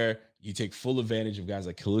 This is where you take full advantage of guys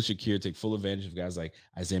like Khalil Shakir, take full advantage of guys like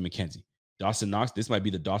Isaiah McKenzie. Dawson Knox, this might be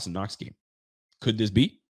the Dawson Knox game. Could this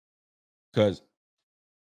be? Because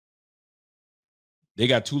they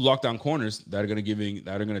got 2 lockdown corners that are going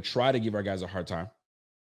to try to give our guys a hard time.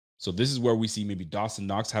 So this is where we see maybe Dawson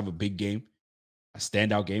Knox have a big game, a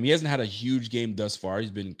standout game. He hasn't had a huge game thus far. He's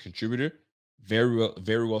been a contributor, very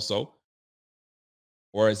well so.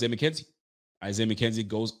 Or Isaiah McKenzie. Isaiah McKenzie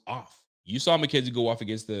goes off. You saw McKenzie go off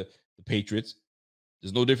against the Patriots.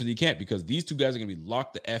 There's no difference. He can't, because these 2 guys are going to be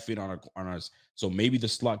locked the F in on us. So maybe the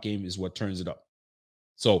slot game is what turns it up.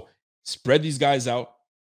 So spread these guys out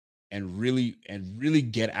and really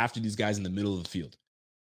get after these guys in the middle of the field.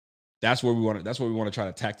 That's where we want to try to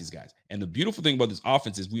attack these guys. And the beautiful thing about this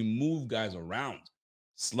offense is we move guys around.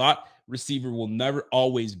 Slot receiver will never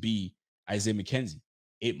always be Isaiah McKenzie.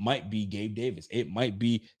 It might be Gabe Davis. It might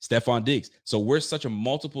be Stephon Diggs. So we're such a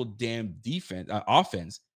multiple damn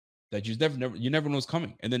offense that you never know what's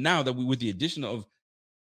coming. And then now that with the addition of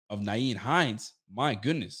Nyheim Hines, my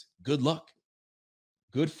goodness, good luck.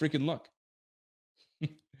 Good freaking luck.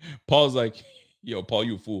 Paul's like, yo, Paul,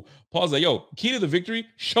 you a fool. Paul's like, yo, key to the victory,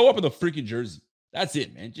 show up in the freaking jersey. That's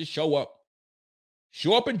it, man. Just show up.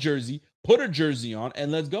 Show up in jersey, put a jersey on,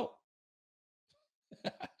 and let's go.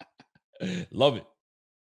 Love it.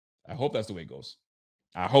 I hope that's the way it goes.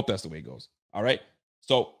 All right.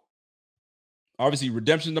 So obviously,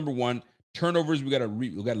 redemption number 1. Turnovers, we got to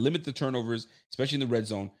limit the turnovers, especially in the red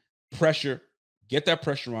zone. Pressure, get that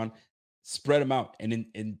pressure on, spread them out,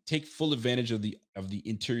 and take full advantage of the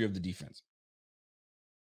interior of the defense.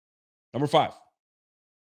 Number 5,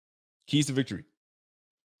 keys to victory.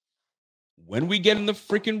 When we get in the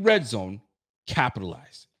freaking red zone,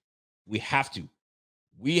 capitalize. We have to.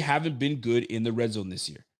 We haven't been good in the red zone this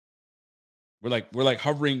year. We're like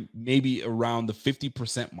hovering maybe around the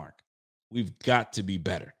 50% mark. We've got to be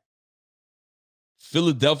better.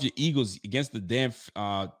 Philadelphia Eagles against the damn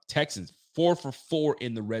Texans, 4 for 4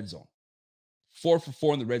 in the red zone. 4 for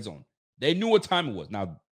 4 in the red zone. They knew what time it was.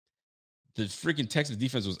 Now, the freaking Texans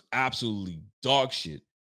defense was absolutely dog shit.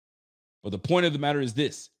 But the point of the matter is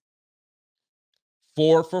this.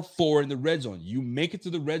 4 for 4 in the red zone. You make it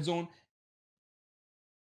to the red zone.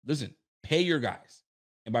 Listen, pay your guys.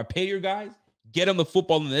 And by pay your guys, get them the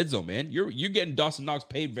football in the red zone, man. You're getting Dawson Knox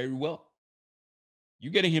paid very well.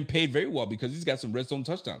 You're getting him paid very well because he's got some red zone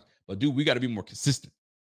touchdowns. But, dude, we got to be more consistent.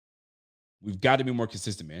 We've got to be more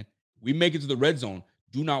consistent, man. We make it to the red zone.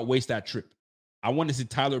 Do not waste that trip. I want to see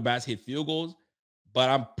Tyler Bass hit field goals, but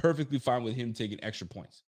I'm perfectly fine with him taking extra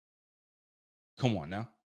points. Come on now.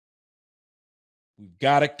 We've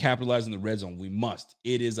got to capitalize in the red zone. We must.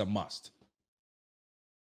 It is a must.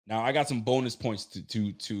 Now, I got some bonus points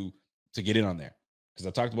to get in on there because I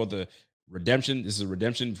talked about the Redemption. This is a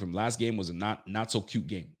redemption from last game. Was a not so cute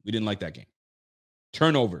game. We didn't like that game.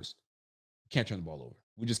 Turnovers. Can't turn the ball over.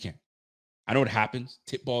 We just can't. I know it happens.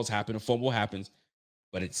 Tip balls happen. A fumble happens.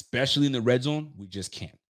 But especially in the red zone, we just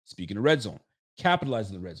can't. Speaking of red zone, capitalize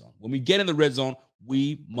in the red zone. When we get in the red zone,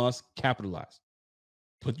 we must capitalize.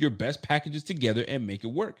 Put your best packages together and make it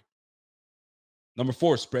work. Number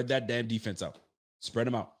 4, spread that damn defense out. Spread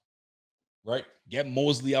them out. Right? Get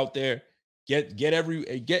Mosley out there. Get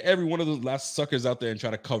every one of those last suckers out there and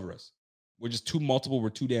try to cover us. We're just too multiple. We're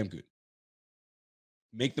too damn good.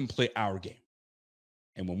 Make them play our game.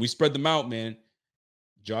 And when we spread them out, man,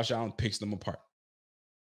 Josh Allen picks them apart.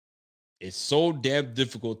 It's so damn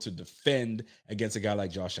difficult to defend against a guy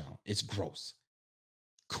like Josh Allen. It's gross.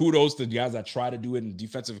 Kudos to the guys that try to do it and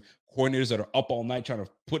defensive coordinators that are up all night trying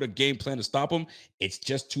to put a game plan to stop him. It's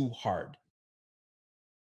just too hard.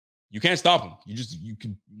 You can't stop him. You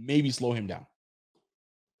can maybe slow him down.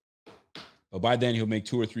 But by then he'll make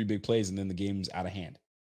 2 or 3 big plays and then the game's out of hand.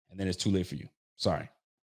 And then it's too late for you. Sorry.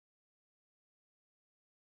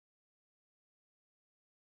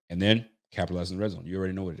 And then capitalize in the red zone. You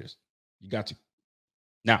already know what it is. You got to.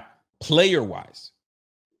 Now, player-wise,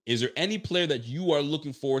 is there any player that you are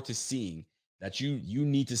looking forward to seeing that you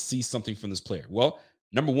need to see something from this player? Well,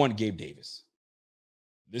 number 1, Gabe Davis.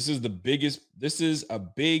 This is a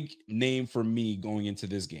big name for me going into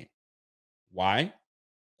this game. Why?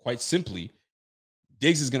 Quite simply,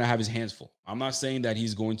 Diggs is going to have his hands full. I'm not saying that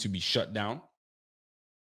he's going to be shut down,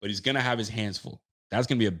 but he's going to have his hands full. That's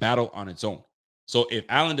going to be a battle on its own. So if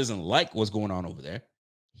Allen doesn't like what's going on over there,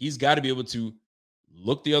 he's got to be able to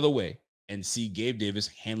look the other way and see Gabe Davis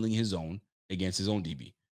handling his own against his own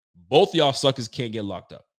DB. Both y'all suckers can't get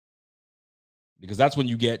locked up because that's when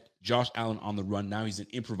you get Josh Allen on the run. Now he's an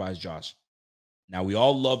improvised Josh. Now we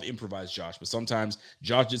all love improvised Josh, but sometimes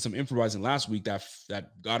Josh did some improvising last week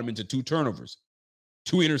that got him into 2 turnovers,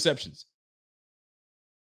 2 interceptions.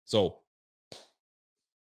 So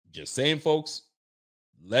just saying, folks,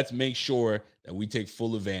 let's make sure that we take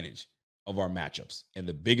full advantage of our matchups. And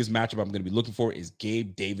the biggest matchup I'm going to be looking for is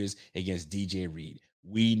Gabe Davis against DJ Reed.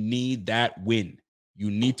 We need that win.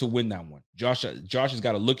 You need to win that one. Josh has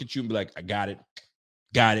got to look at you and be like, I got it.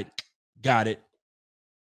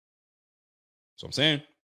 So I'm saying,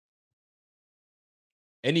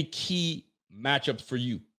 any key matchups for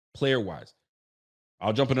you, player-wise?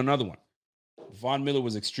 I'll jump in another one. Von Miller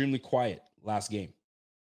was extremely quiet last game.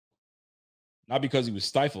 Not because he was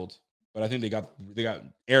stifled, but I think they got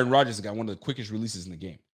Aaron Rodgers got one of the quickest releases in the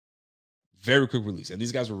game. Very quick release. And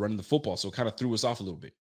these guys were running the football, so it kind of threw us off a little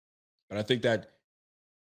bit. But I think that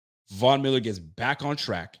Von Miller gets back on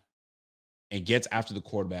track and gets after the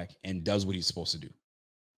quarterback and does what he's supposed to do.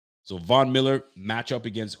 So Von Miller match up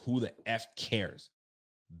against who the F cares.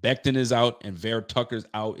 Becton is out and Vera Tucker's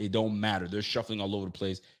out. It don't matter. They're shuffling all over the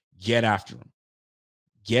place. Get after him.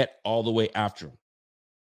 Get all the way after him.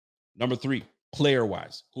 Number 3,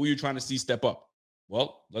 player-wise, who are you trying to see step up?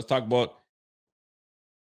 Well, let's talk about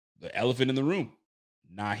the elephant in the room.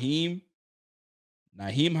 Nyheim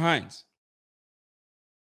Hines.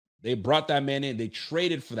 They brought that man in. They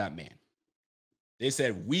traded for that man. They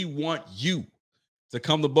said, we want you to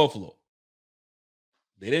come to Buffalo.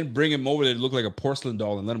 They didn't bring him over there to look like a porcelain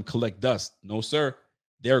doll and let him collect dust. No, sir.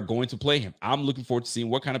 They're going to play him. I'm looking forward to seeing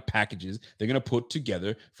what kind of packages they're going to put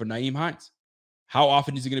together for Nyheim Hines. How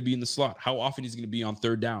often is he going to be in the slot? How often is he going to be on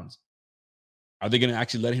third downs? Are they going to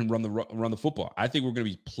actually let him run the football? I think we're going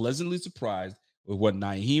to be pleasantly surprised with what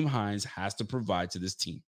Nyheim Hines has to provide to this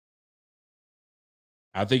team.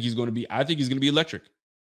 I think he's going to be electric.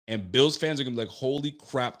 And Bills fans are going to be like, holy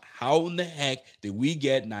crap, how in the heck did we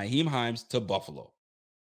get Nyheim Hines to Buffalo?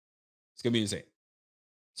 It's going to be insane.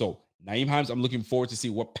 So Nyheim Hines, I'm looking forward to see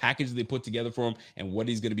what package they put together for him and what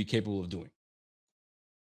he's going to be capable of doing.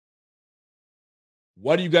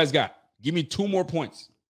 What do you guys got? Give me 2 more points.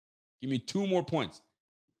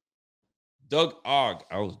 Doug Ogg.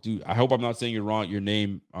 Oh, dude, I hope I'm not saying your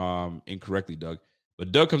name incorrectly, Doug.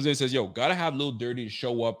 But Doug comes in and says, yo, got to have Lil Dirty to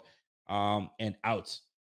show up and out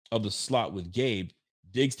of the slot with Gabe.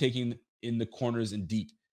 Diggs taking in the corners and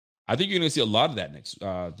deep. I think you're going to see a lot of that next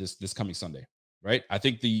this coming Sunday, right? I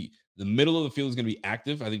think the middle of the field is going to be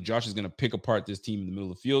active. I think Josh is going to pick apart this team in the middle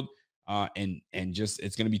of the field. And just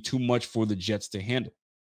it's going to be too much for the Jets to handle.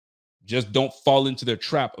 Just don't fall into their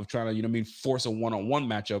trap of trying to, force a one-on-one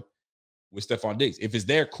matchup with Stephon Diggs. If it's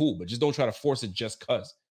there, cool, but just don't try to force it just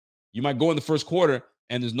because. You might go in the first quarter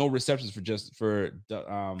and there's no receptions for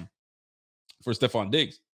Stephon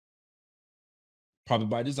Diggs. Probably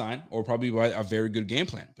by design or probably by a very good game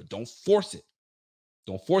plan, but don't force it.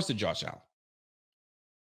 Don't force it, Josh Allen.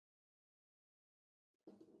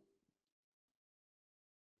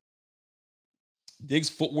 Diggs'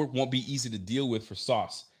 footwork won't be easy to deal with for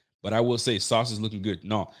Sauce, but I will say Sauce is looking good.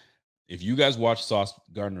 No, if you guys watch Sauce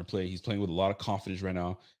Gardner play, he's playing with a lot of confidence right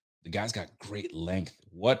now. The guy's got great length.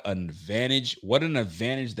 What an advantage! What an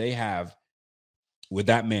advantage they have with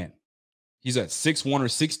that man. He's at 6'1" or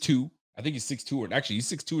 6'2". I think he's 6'2", or actually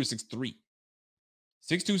he's 6'2" or 6'3".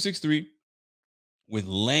 6'2", 6'3", with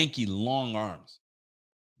lanky, long arms.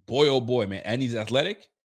 Boy, oh boy, man. And he's athletic.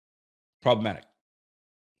 Problematic.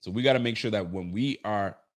 So we got to make sure that when we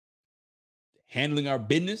are handling our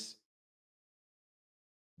business,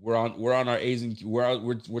 we're on our A's, and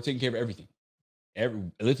we're taking care of everything.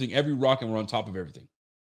 Lifting every rock, and we're on top of everything.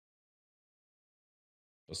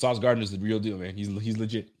 But Sauce Gardner is the real deal, man. He's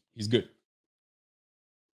legit. He's good.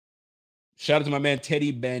 Shout out to my man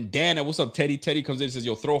Teddy Bandana. What's up, Teddy? Teddy comes in and says,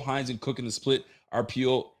 yo, throw Hines and Cook in the split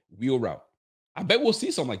RPO wheel route. I bet we'll see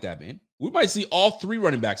something like that, man. We might see all three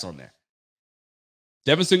running backs on there.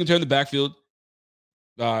 Devin Singletary in the backfield.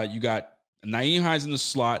 You got Nyheim Hines in the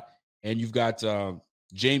slot, and you've got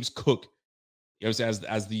James Cook, as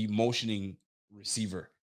the motioning receiver.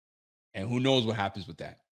 And who knows what happens with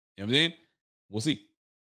that? You know what I'm saying? We'll see.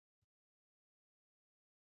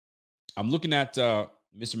 I'm looking at Mr.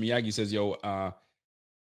 Miyagi says, yo,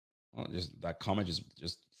 that comment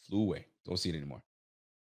just flew away. Don't see it anymore.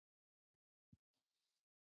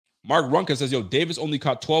 Mark Runka says, yo, Davis only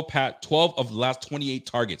caught 12 of the last 28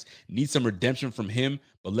 targets. Need some redemption from him,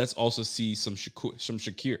 but let's also see some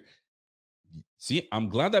Shakir. See, I'm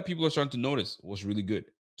glad that people are starting to notice what's really good.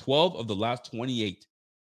 12 of the last 28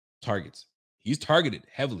 targets. He's targeted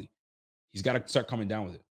heavily. He's got to start coming down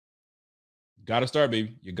with it. Got to start,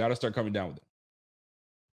 baby. You got to start coming down with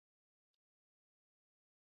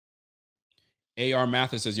it. AR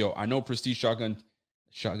Mathis says, yo, I know Prestige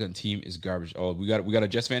Shotgun team is garbage. Oh, we got a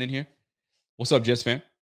Jets fan in here. What's up, Jets fan?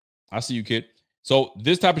 I see you, kid. So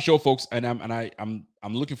this type of show, folks, and I'm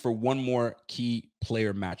looking for one more key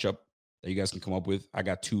player matchup that you guys can come up with. I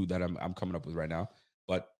got two that I'm coming up with right now,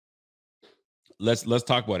 but let's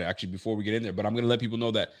talk about it actually before we get in there. But I'm gonna let people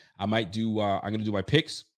know that I might do. I'm gonna do my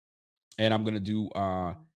picks, and I'm gonna do.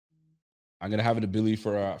 I'm gonna have an ability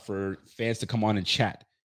for fans to come on and chat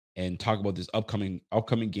and talk about this upcoming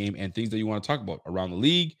game and things that you want to talk about around the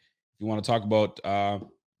league. If you want to talk about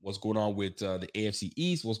what's going on with the AFC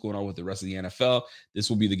East, what's going on with the rest of the NFL, this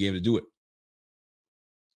will be the game to do it.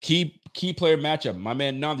 Key player matchup. My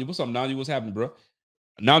man Namdi. What's up, Namdi? What's happening, bro?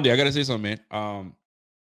 Namdi, I gotta say something, man.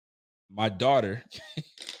 My daughter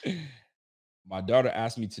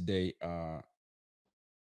asked me today,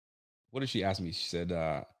 what did she ask me? She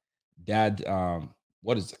said, Dad,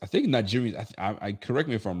 what is, I think Nigerian, I correct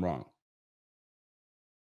me if I'm wrong.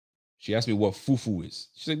 She asked me what fufu is.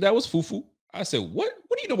 She's like, that was fufu. I said, what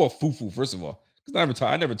do you know about fufu, first of all? Because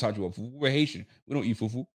I never taught you about fufu. We're Haitian. We don't eat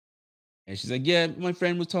fufu. And she's like, yeah, my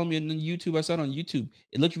friend was telling me on YouTube. I saw it on YouTube.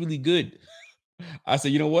 It looked really good. I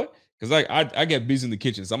said, you know what? Because I get busy in the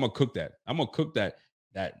kitchen, so I'm gonna cook that. I'm gonna cook that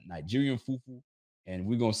Nigerian fufu, and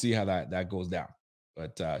we're gonna see how that goes down.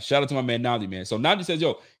 But shout out to my man Nadi, man. So Nadi says,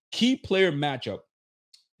 yo, key player matchup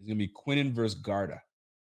is gonna be Quinnen versus Garda.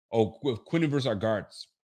 Oh, Quinnen versus our guards.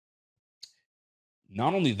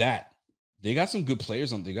 Not only that, they got some good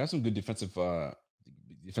players on. They got some good defensive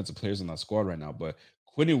players on that squad right now. But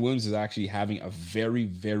Quinnen Williams is actually having a very,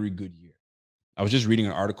 very good year. I was just reading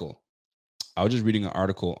an article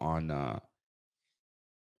on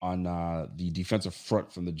the defensive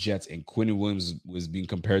front from the Jets, and Quinnen Williams was being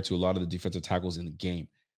compared to a lot of the defensive tackles in the game.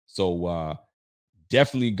 So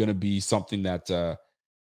definitely going to be something that we're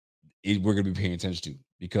going to be paying attention to,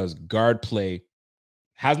 because guard play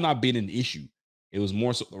has not been an issue. It was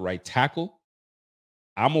more so the right tackle.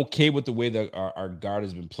 I'm okay with the way that our guard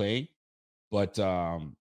has been playing, but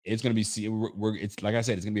it's going to be it's like I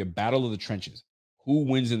said, it's going to be a battle of the trenches. Who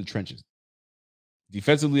wins in the trenches?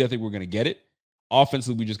 Defensively, I think we're going to get it.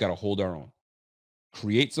 Offensively, we just got to hold our own.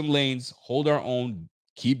 Create some lanes, hold our own,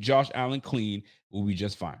 keep Josh Allen clean. We'll be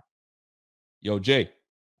just fine. Yo, Jay,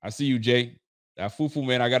 I see you, Jay. That fufu,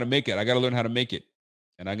 man, I got to make it. I got to learn how to make it.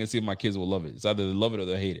 And I can see if my kids will love it. It's either they love it or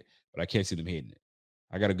they hate it. But I can't see them hating it.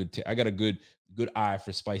 I got a good eye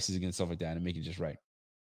for spices and stuff like that, and make it just right.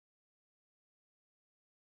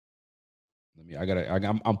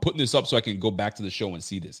 I'm putting this up so I can go back to the show and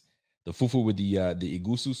see this. The fufu with the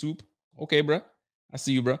igusu soup. Okay, bro. I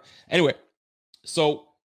see you, bro. Anyway, so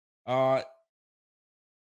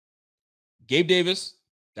Gabe Davis,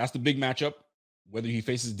 that's the big matchup. Whether he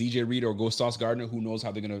faces DJ Reed or goes Sauce Gardner, who knows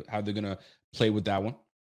how they're gonna play with that one.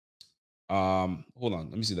 Hold on,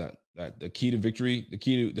 let me see that the key to victory, the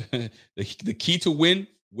key to the key to win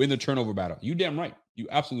the turnover battle. You damn right. You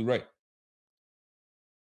absolutely right.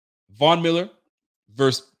 Von Miller,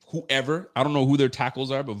 versus whoever. I don't know who their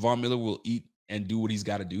tackles are, but Von Miller will eat and do what he's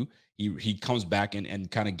got to do. He comes back and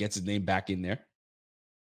kind of gets his name back in there.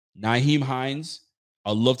 Nyheim Hines.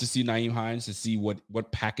 I'd love to see Nyheim Hines to see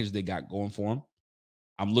what package they got going for him.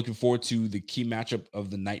 I'm looking forward to the key matchup of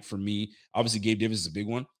the night for me. Obviously, Gabe Davis is a big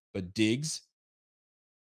one, but Diggs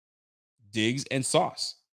and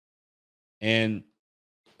Sauce. And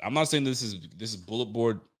I'm not saying this is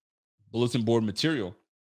bulletin board material,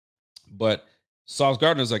 but Sauce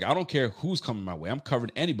Gardner's like, I don't care who's coming my way. I'm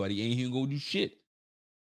covering anybody. Ain't he gonna do shit.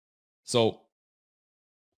 So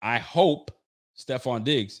I hope Stephon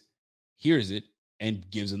Diggs hears it and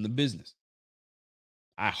gives him the business.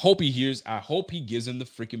 I hope he gives him the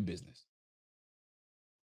freaking business.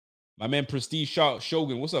 My man Prestige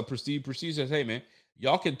Shogun, what's up, Prestige? Prestige says, hey man,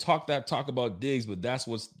 y'all can talk about Diggs, but that's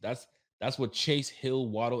what Chase, Hill,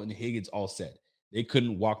 Waddle, and Higgins all said. They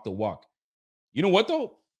couldn't walk the walk. You know what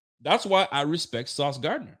though? That's why I respect Sauce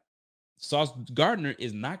Gardner. Sauce Gardner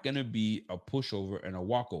is not gonna be a pushover and a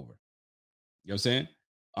walkover. You know what I'm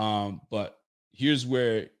saying? But here's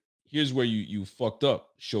where you fucked up,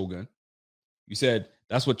 Shogun. You said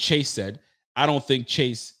that's what Chase said. I don't think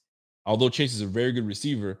Chase, although Chase is a very good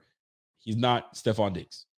receiver, he's not Stephon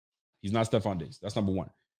Diggs. He's not Stephon Diggs. That's number one.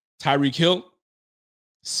 Tyreek Hill,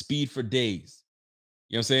 speed for days.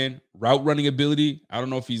 You know what I'm saying? Route running ability. I don't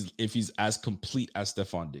know if he's as complete as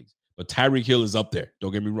Stephon Diggs, but Tyreek Hill is up there.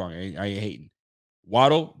 Don't get me wrong. I ain't hating.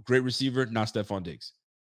 Waddle, great receiver, not Stephon Diggs.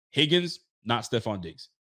 Higgins, not Stephon Diggs.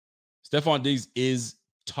 Stephon Diggs is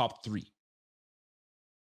top 3.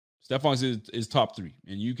 Stephon is top 3,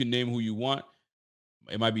 and you can name who you want.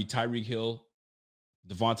 It might be Tyreek Hill,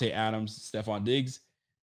 Devontae Adams, Stephon Diggs.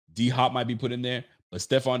 D-Hop might be put in there, but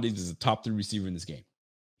Stephon Diggs is a top 3 receiver in this game.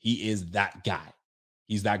 He is that guy.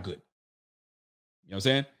 He's that good. You know what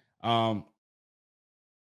I'm saying?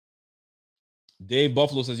 Dave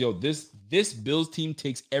Buffalo says, yo, this Bills team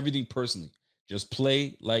takes everything personally. Just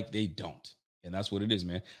play like they don't. And that's what it is,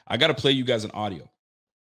 man. I got to play you guys an audio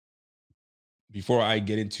before I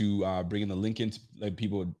get into bringing the link in to let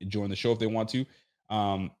people join the show if they want to.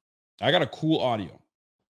 I got a cool audio.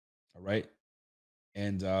 All right.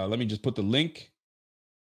 And let me just put the link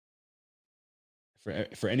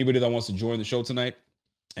for anybody that wants to join the show tonight.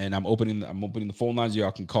 And I'm opening the phone lines. Y'all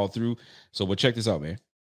can call through. So, but check this out, man.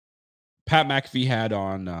 Pat McAfee had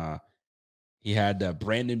on, he had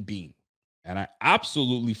Brandon Beane. And I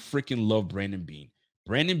absolutely freaking love Brandon Beane.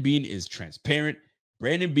 Brandon Beane is transparent.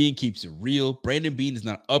 Brandon Beane keeps it real. Brandon Beane is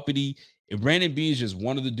not uppity. And Brandon Beane is just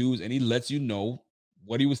one of the dudes, and he lets you know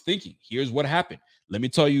what he was thinking. Here's what happened. Let me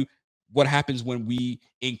tell you what happens when we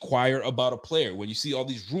inquire about a player. When you see all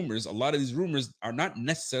these rumors, a lot of these rumors are not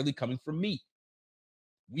necessarily coming from me.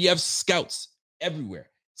 We have scouts everywhere.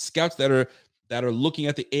 Scouts that are looking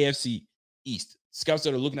at the AFC East. Scouts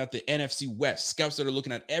that are looking at the NFC West. Scouts that are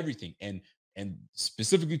looking at everything and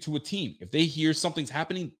specifically to a team. If they hear something's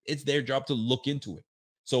happening, it's their job to look into it.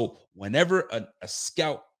 So whenever a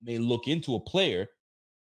scout may look into a player,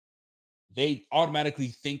 they automatically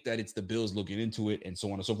think that it's the Bills looking into it and so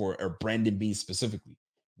on and so forth, or Brandon Beane specifically.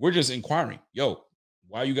 We're just inquiring, yo,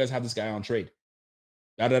 why you guys have this guy on trade?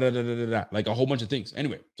 Like a whole bunch of things.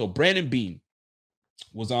 Anyway, so Brandon Beane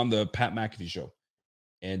was on the Pat McAfee show.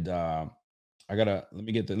 And let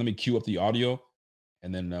me cue up the audio,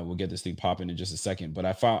 and then we'll get this thing popping in just a second. But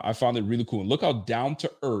I found it really cool. And look how down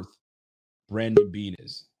to earth Brandon Beane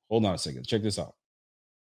is. Hold on a second. Check this out.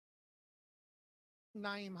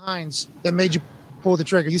 Nyheim Hines that made you pull the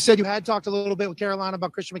trigger. You said you had talked a little bit with Carolina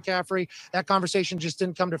about Christian McCaffrey. That conversation just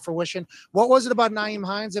didn't come to fruition. What was it about Nyheim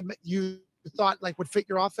Hines that you thought like would fit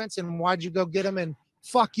your offense, and why'd you go get him? And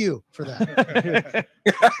fuck you for that.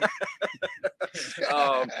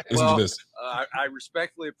 I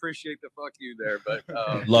respectfully appreciate the fuck you there, but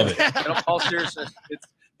love it. In all seriousness,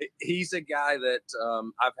 he's a guy that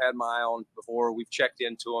I've had my eye on before. We've checked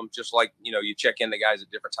into him, just like you check into guys at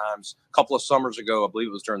different times. A couple of summers ago, I believe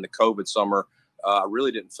it was during the COVID summer, I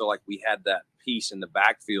really didn't feel like we had that piece in the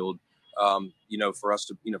backfield, for us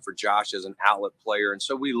to, for Josh as an outlet player. And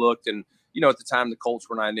so we looked, and at the time the Colts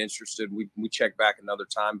were not interested. We checked back another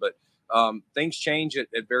time, but things change at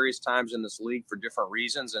various times in this league for different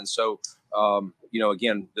reasons. And so,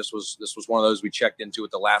 again, this was one of those we checked into at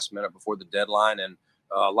the last minute before the deadline, and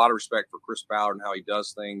a lot of respect for Chris Ballard and how he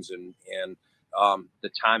does things. And the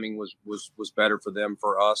timing was better for them,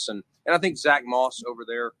 for us. And I think Zach Moss over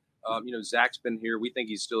there, Zach's been here. We think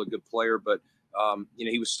he's still a good player, but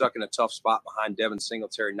he was stuck in a tough spot behind Devin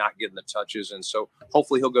Singletary, not getting the touches. And so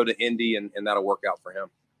hopefully he'll go to Indy and that'll work out for him.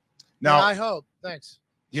 Now, I hope. Thanks.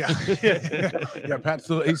 Yeah. Yeah, Pat,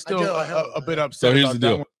 he's still a bit upset. So here's the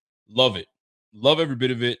deal. Love it. Love every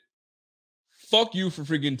bit of it. Fuck you for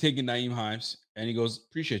freaking taking Nyheim Hines. And he goes,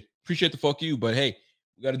 appreciate the fuck you, but hey,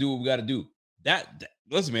 we got to do what we got to do.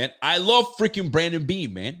 Listen, man, I love freaking Brandon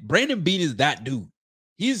Beane, man. Brandon Beane is that dude.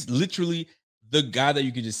 He's literally the guy that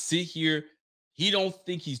you can just sit here. He don't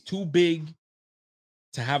think he's too big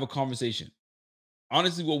to have a conversation.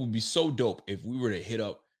 Honestly, what would be so dope if we were to hit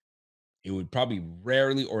up, it would probably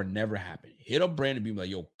rarely or never happen. Hit up Brandon Beane, like,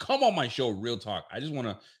 yo, come on my show, real talk. I just want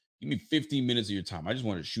to give me 15 minutes of your time. I just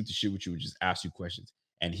want to shoot the shit with you and just ask you questions.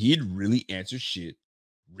 And he'd really answer shit,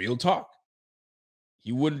 real talk.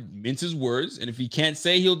 He wouldn't mince his words. And if he can't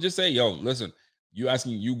say, he'll just say, yo, listen,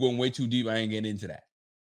 you going way too deep. I ain't getting into that.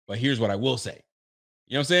 But here's what I will say.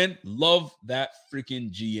 You know what I'm saying? Love that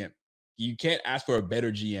freaking GM. You can't ask for a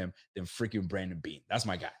better GM than freaking Brandon Beane. That's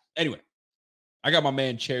my guy. Anyway, I got my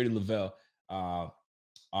man Charity Lavelle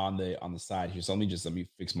on the side here. So let me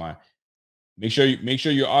fix my. Make sure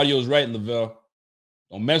your audio is right, Lavelle.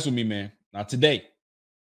 Don't mess with me, man. Not today,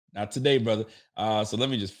 brother. So let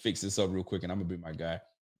me just fix this up real quick, and I'm gonna bring my guy,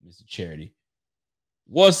 Mr. Charity.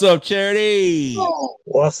 What's up, Charity?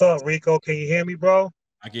 What's up, Rico? Can you hear me, bro?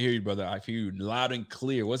 I can hear you, brother. I hear you loud and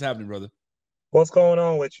clear. What's happening, brother? What's going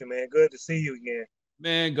on with you, man? Good to see you again.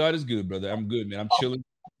 Man, God is good, brother. I'm good, man. I'm chilling,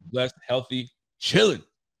 blessed, healthy, chilling.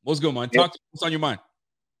 What's going on? Talk to me. What's on your mind?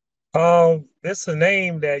 This is a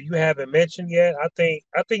name that you haven't mentioned yet. I think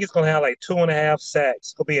it's gonna have like 2.5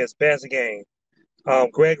 sacks. It'll be his best game.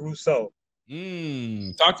 Greg Rousseau.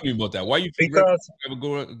 Talk to me about that. Why you think because have a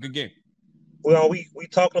good game? Well, we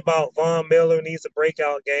talking about Von Miller needs a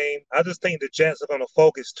breakout game. I just think the Jets are gonna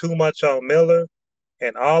focus too much on Miller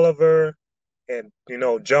and Oliver and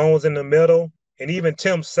Jones in the middle. And even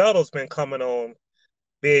Tim Settle's been coming on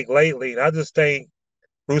big lately. And I just think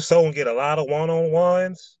Rousseau can get a lot of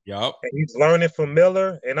one-on-ones. Yep. And he's learning from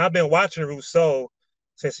Miller. And I've been watching Rousseau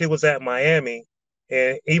since he was at Miami.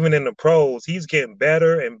 And even in the pros, he's getting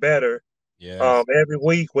better and better every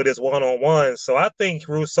week with his one-on-one. So I think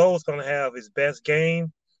Rousseau's going to have his best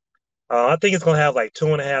game. I think he's going to have like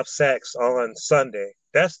 2.5 sacks on Sunday.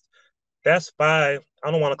 That's my,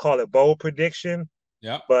 I don't want to call it bold prediction.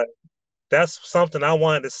 Yeah. But that's something I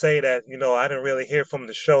wanted to say that, I didn't really hear from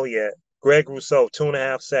the show yet. Greg Rousseau,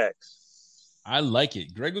 2.5 sacks. I like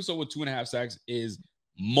it. Greg Rousseau with 2.5 sacks is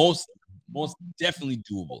most definitely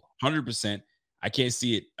doable. 100%. I can't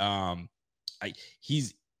see it.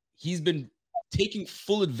 He's been taking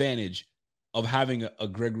full advantage of having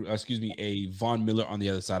a Von Miller on the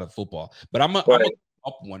other side of football. But I'm a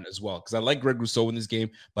up one as well because I like Greg Rousseau in this game,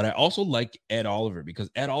 but I also like Ed Oliver because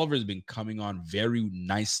Ed Oliver has been coming on very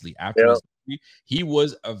nicely after his injury. He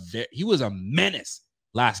was a menace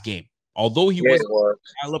last game. Although he wasn't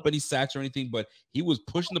pile up any sacks or anything, but he was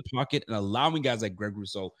pushing the pocket and allowing guys like Greg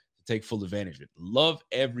Rousseau to take full advantage of it. Love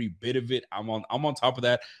every bit of it. I'm on top of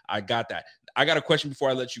that. I got that. I got a question before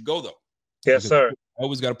I let you go though. Yes, sir. I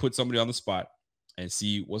always got to put somebody on the spot and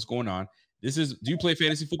see what's going on. Do you play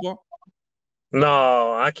fantasy football?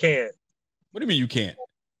 No, I can't. What do you mean you can't?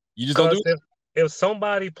 You just don't do it? If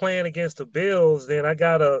somebody playing against the Bills, then I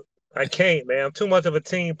can't, man. I'm too much of a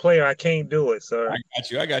team player. I can't do it, sir.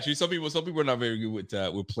 I got you. Some people are not very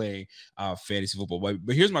good with playing fantasy football.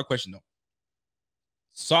 But here's my question though.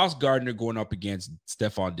 Sauce Gardner going up against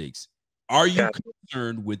Stephon Diggs. Are you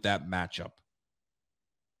concerned with that matchup?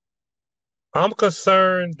 I'm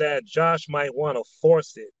concerned that Josh might want to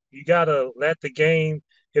force it. You gotta let the game.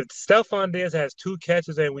 If Stephon Diggs has 2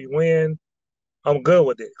 catches and we win, I'm good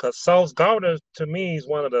with it. Because Sauce Gardner, to me, is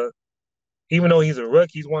one of the, even though he's a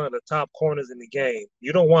rookie, he's one of the top corners in the game.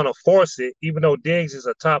 You don't want to force it, even though Diggs is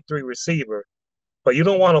a top 3 receiver. But you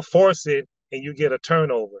don't want to force it and you get a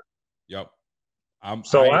turnover. Yep.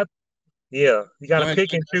 You got to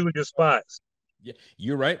pick and choose your spots. Yeah,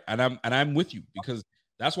 you're right, and I'm with you because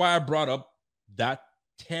that's why I brought up that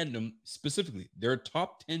tandem specifically. Their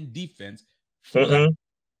top 10 defense.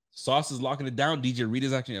 Sauce is locking it down. DJ Reed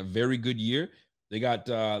is actually a very good year. They got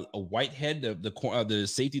a Whitehead, the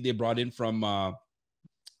safety they brought in from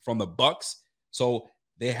the Bucks. So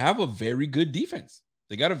they have a very good defense.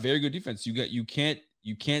 They got a very good defense. You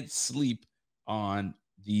can't sleep on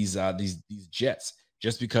these Jets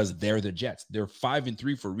just because they're the Jets. They're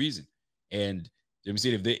 5-3 for a reason. And let me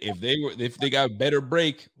see if they got a better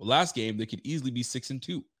break last game, they could easily be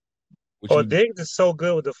 6-2. Diggs is so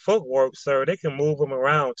good with the footwork, sir. They can move him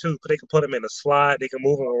around too. They can put him in a slide. They can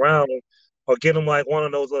move him around or get him like one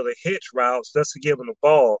of those little hitch routes just to give him the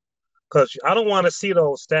ball. Because I don't want to see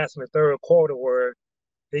those stats in the third quarter where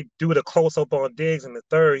they do the close up on Diggs in the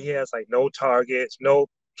third. He has like no targets, no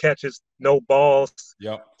catches, no balls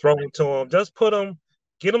thrown to him. Just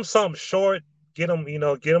get him something short, get him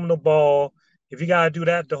the ball, if you gotta do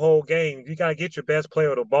that the whole game, you gotta get your best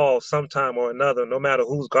player the ball sometime or another, no matter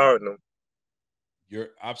who's guarding them.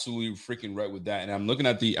 You're absolutely freaking right with that. And I'm looking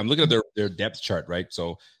at their depth chart, right?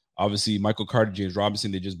 So obviously Michael Carter, James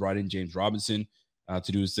Robinson, they just brought in James Robinson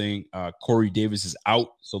to do his thing. Corey Davis is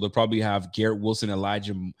out, so they'll probably have Garrett Wilson,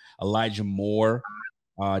 Elijah Moore,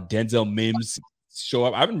 Denzel Mims show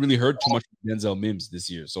up. I haven't really heard too much from Denzel Mims this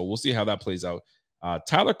year, so we'll see how that plays out.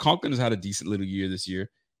 Tyler Conklin has had a decent little year this year.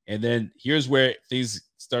 And then here's where things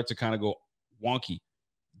start to kind of go wonky.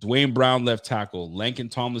 Dwayne Brown, left tackle. Lincoln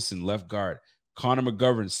Tomlinson, left guard. Connor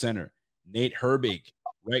McGovern, center. Nate Herbig,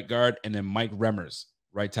 right guard. And then Mike Remmers,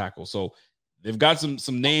 right tackle. So they've got some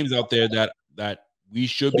names out there that we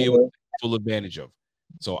should be able to take full advantage of.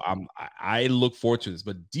 So I look forward to this.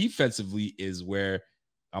 But defensively is where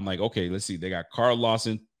I'm like, okay, let's see. They got Carl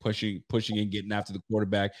Lawson pushing and getting after the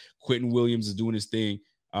quarterback. Quentin Williams is doing his thing.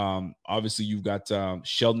 Obviously, you've got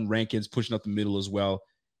Sheldon Rankins pushing up the middle as well.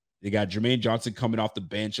 They got Jermaine Johnson coming off the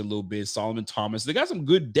bench a little bit. Solomon Thomas. They got some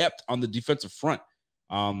good depth on the defensive front.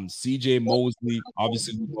 CJ Mosley,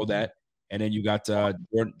 obviously, we know that. And then you got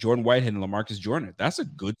Jordan Whitehead and LaMarcus Jordan. That's a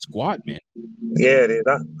good squad, man. Yeah, it is.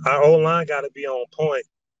 Our O-line got to be on point.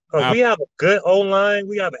 We have a good O-line.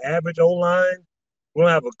 We have an average O-line. We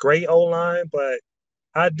don't have a great O-line, but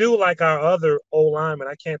I do like our other O-lineman.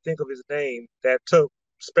 I can't think of his name that took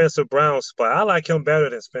Spencer Brown's spot. I like him better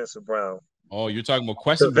than Spencer Brown. Oh, you're talking about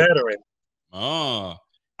the veteran. Oh,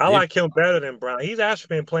 I like him better than Brown. He's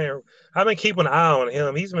actually been playing. I've been keeping an eye on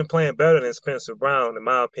him. He's been playing better than Spencer Brown, in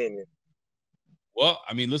my opinion. Well,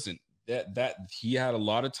 I mean, listen, that he had a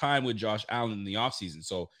lot of time with Josh Allen in the offseason.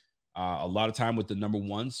 So a lot of time with the number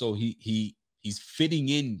one. So he's fitting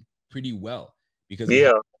in pretty well because he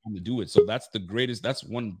has time to do it. So that's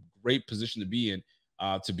one great position to be in,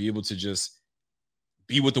 to be able to just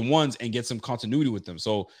be with the ones and get some continuity with them.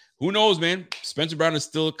 So who knows, man? Spencer Brown is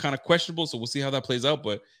still kind of questionable, so we'll see how that plays out.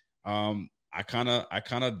 But I kind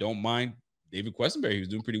of don't mind David Questenberry. He was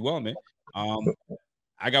doing pretty well, man.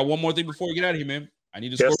 I got one more thing before we get out of here, man. I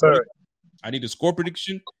need a score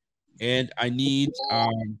prediction, and I need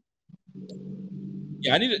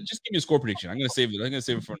just give me a score prediction. I'm gonna save it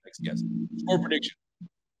for the next guest. Score prediction.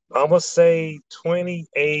 I'm gonna say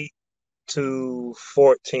 28-14.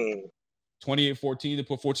 28-14. They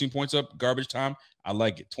put 14 points up. Garbage time. I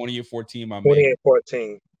like it. 28-14. My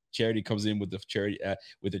 28-14. Charity comes in with the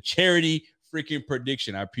charity freaking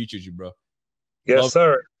prediction. I appreciate you, bro. Yes,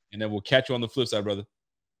 sir. And then we'll catch you on the flip side, brother.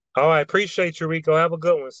 All right, appreciate you, Rico. Have a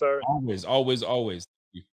good one, sir. Always.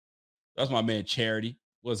 That's my man, Charity.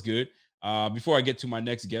 What's good? Before I get to my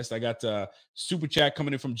next guest, I got super chat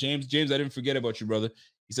coming in from James. James, I didn't forget about you, brother.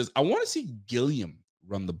 He says, I want to see Gilliam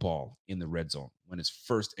run the ball in the red zone when it's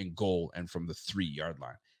first and goal and from the 3-yard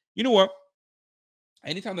line. You know what?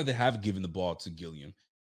 Anytime that they have given the ball to Gilliam,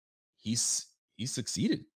 he's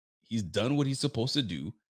succeeded. He's done what he's supposed to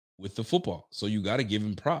do with the football. So you got to give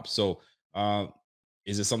him props. So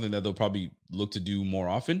is it something that they'll probably look to do more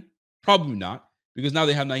often? Probably not, because now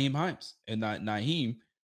they have Nyheim Hines, and Nyheim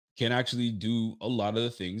can actually do a lot of the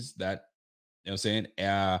things that, you know what I'm saying,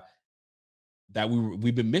 that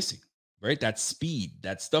we've been missing, right? That speed,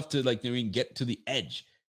 that stuff to get to the edge.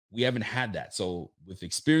 We haven't had that. So with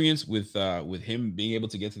experience, with him being able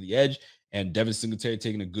to get to the edge, and Devin Singletary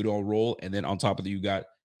taking a good old role, and then on top of that, you got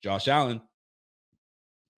Josh Allen,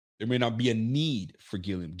 there may not be a need for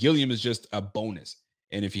Gilliam. Gilliam is just a bonus.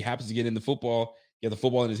 And if he happens to get the football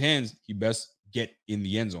in his hands, he best get in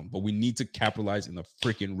the end zone. But we need to capitalize in the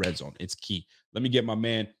freaking red zone. It's key. Let me get my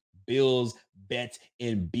man Bills, Bets,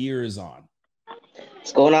 and Beers on.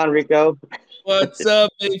 What's going on, Rico? What's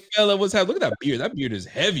up, big fella? What's happening? Look at that beard. That beard is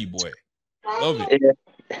heavy, boy. Love it.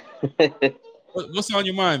 Yeah. What's on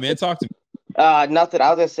your mind, man? Talk to me. Nothing. I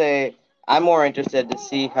was gonna say I'm more interested to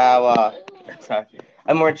see how.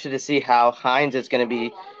 I'm more interested to see how Hines is going to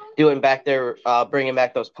be doing back there, bringing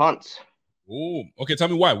back those punts. Oh, okay. Tell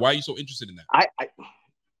me why. Why are you so interested in that?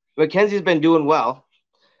 Mackenzie's been doing well,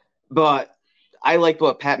 but I liked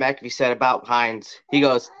what Pat McAfee said about Hines. He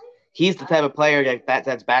goes, he's the type of player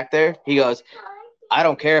that's back there. He goes, I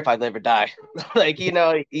don't care if I live or die.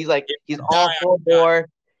 He's like, he's all for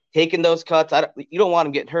taking those cuts. You don't want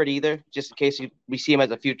him getting hurt either, just in case we see him as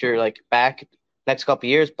a future back next couple of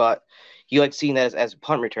years. But you like seeing that as a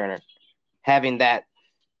punt returner, having that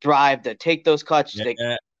drive to take those cuts,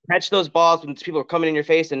 to catch those balls when people are coming in your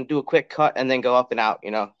face and do a quick cut and then go up and out.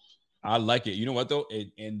 I like it. You know what though,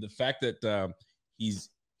 and the fact that he's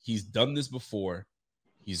done this before,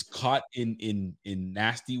 he's caught in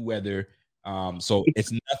nasty weather. So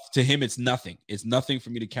it's to him, it's nothing. It's nothing for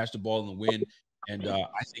me to catch the ball in the wind, and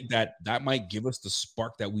I think that might give us the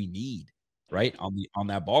spark that we need right, on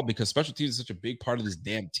that ball, because special teams is such a big part of this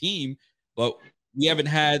damn team. But we haven't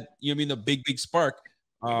had, the big spark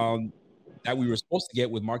that we were supposed to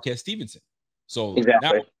get with Marquez Stevenson. So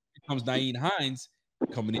now here comes Nyheim Hines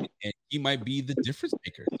coming in, and he might be the difference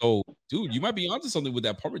maker. So, dude, you might be onto something with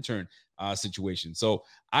that punt return situation. So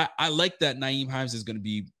I like that Nyheim Hines is going to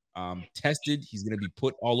be tested. He's going to be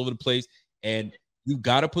put all over the place, and you've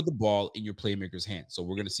got to put the ball in your playmaker's hands. So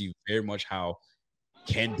we're going to see very much how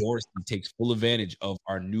Ken Dorsey takes full advantage of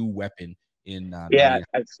our new weapon in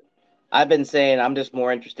I've been saying I'm just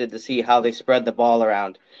more interested to see how they spread the ball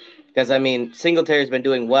around, because Singletary's been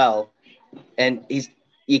doing well, and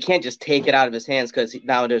you can't just take it out of his hands because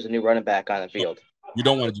now there's a new running back on the field. You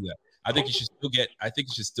don't want to do that. I think he should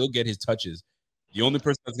still get his touches. The only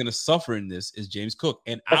person that's going to suffer in this is James Cook,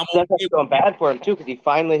 and that's going bad for him too, because he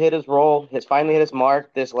finally hit his role. He's finally hit his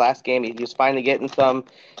mark this last game. He's finally getting some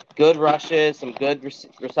good rushes, some good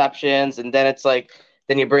receptions, and then it's like,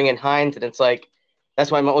 then you bring in Hines, and it's like, that's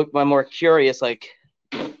why I'm more curious, like,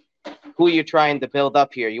 who are you trying to build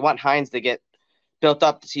up here? You want Hines to get built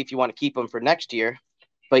up to see if you want to keep him for next year,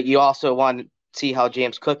 but you also want to see how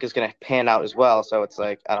James Cook is going to pan out as well. So it's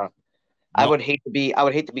like, I don't know. No. I would hate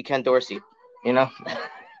to be Ken Dorsey.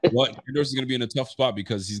 Well, Ken Dorsey's going to be in a tough spot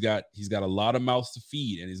because he's got a lot of mouths to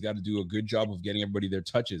feed, and he's got to do a good job of getting everybody their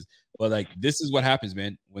touches. But like, this is what happens,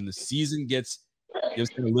 man. When the season gets a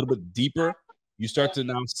little bit deeper, you start to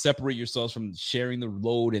now separate yourselves from sharing the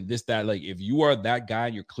load and this, that. Like, if you are that guy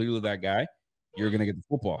and you're clearly that guy, you're going to get the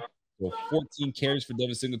football. So 14 carries for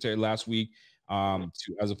Devin Singletary last week,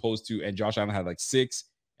 as opposed to, and Josh Allen had like 6,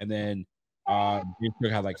 and then James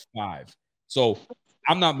Cook had like 5. So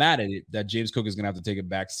I'm not mad at it that James Cook is going to have to take a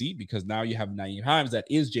back seat, because now you have Nyheim Hines that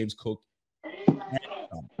is James Cook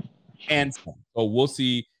and some. So we'll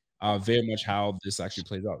see very much how this actually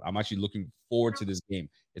plays out. I'm actually looking forward to this game.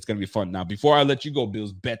 It's going to be fun. Now, before I let you go,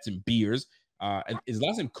 Bills, Bets, and Beers, his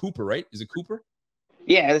last name Cooper, right? Is it Cooper?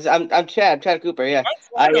 Yeah, I'm Chad Cooper. Yeah,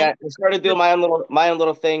 I started doing my own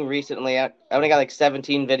little thing recently. I only got like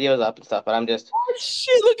 17 videos up and stuff, but I'm just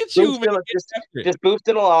look at you, man. Just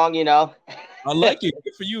boosting along, I like it.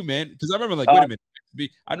 Good for you, man. Because I remember, like, wait a minute,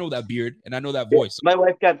 I know that beard and I know that voice. My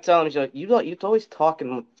wife kept telling me, she's like, you always talk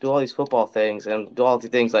and do all these football things and do all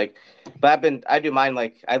these things, like. But I do mine,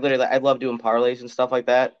 like, I love doing parlays and stuff like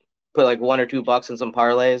that. Put like $1 or $2 in some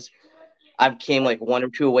parlays. I came like 1 or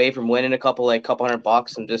 2 away from winning a couple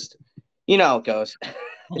 $100, and just, how it goes.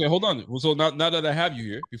 Okay, hold on. Well, so now that I have you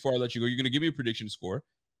here, before I let you go, you're going to give me a prediction score,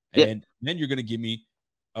 and then you're going to give me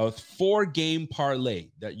a 4-game parlay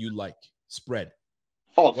that you like, spread.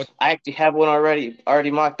 Oh, I actually have one already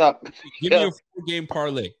mocked up. Give me a 4-game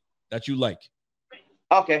parlay that you like.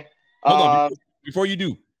 Okay. Hold on. Before you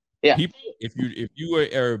do, yeah. People, if you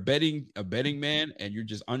are a betting man and you're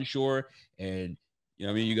just unsure, and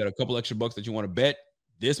you got a couple extra bucks that you want to bet,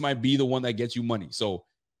 this might be the one that gets you money. So,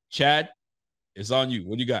 Chad, it's on you.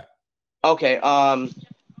 What do you got? Okay. I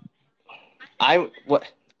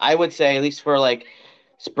would say, at least for like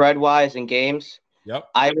spread wise in games, yep,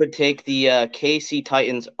 I would take the KC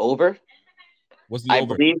Titans over. What's the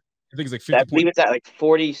over? I think it's like 50 I believe it's at like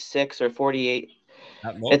 46 or 48.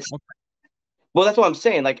 Well, that's what I'm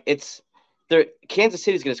saying. Like, Kansas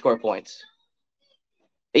City's going to score points.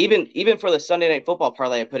 Even for the Sunday Night Football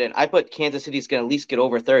parlay I put Kansas City's going to at least get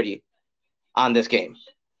over 30 on this game.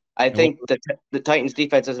 I think the Titans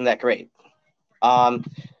defense isn't that great.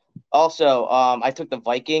 Also, I took the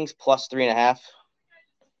Vikings plus 3.5.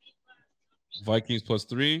 Vikings plus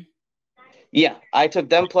 3? Yeah, I took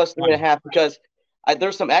them plus 3.5 because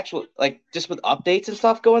there's some actual, like, just with updates and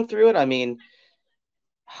stuff going through it. I mean,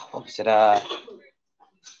 what was it?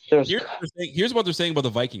 Here's what they're saying about the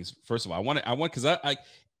Vikings. First of all, I want because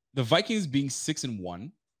the Vikings being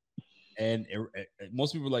 6-1, and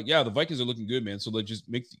most people are like, yeah, the Vikings are looking good, man. So let's just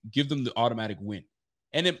give them the automatic win,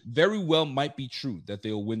 and it very well might be true that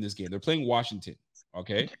they'll win this game. They're playing Washington,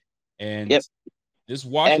 okay, and this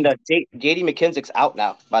Washington. And J.D. McKissick's out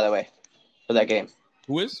now, by the way, for that game.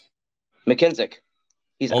 Who is McKissick?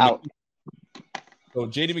 He's out. So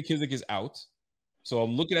J.D. McKissick is out. So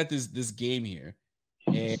I'm looking at this game here.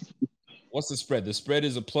 And what's the spread? The spread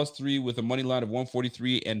is a +3 with a money line of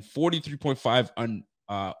 143 and 43.5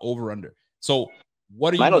 over under. So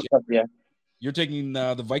what are you? You're taking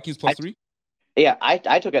the Vikings +3? Yeah, I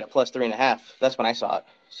took it at +3.5. That's when I saw it.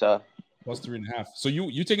 So +3.5. So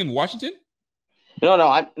you taking Washington? No,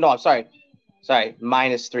 I'm sorry. Sorry,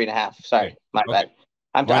 -3.5. Sorry, okay. My bad.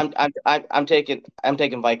 I'm taking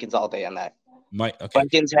Vikings all day on that.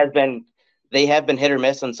 Vikings They have been hit or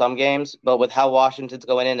miss in some games, but with how Washington's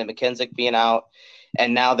going in and McKissick being out,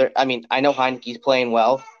 and now I know Heineke's playing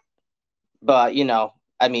well, But,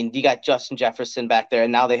 I mean, you got Justin Jefferson back there,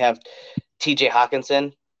 and now they have TJ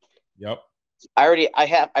Hawkinson. Yep. I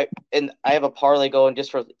have a parlay going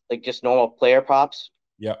just for just normal player props.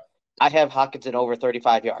 Yep. I have Hawkinson over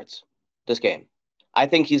 35 yards this game. I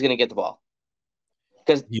think he's going to get the ball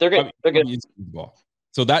because they're going to the ball.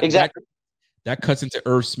 So that exactly that cuts into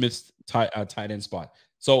Irv Smith's tight end spot.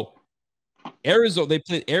 So they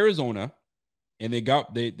played Arizona, and they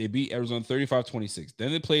beat Arizona 35-26.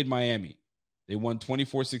 Then they played Miami. They won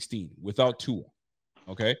 24-16 without Tua.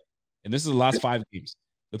 Okay, and this is the last 5 games.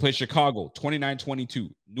 They played Chicago 29-22,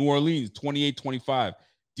 New Orleans 28-25,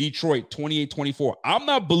 Detroit 28-24. I'm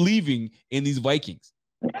not believing in these Vikings.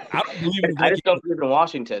 I don't believe in I just don't believe in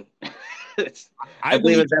Washington. I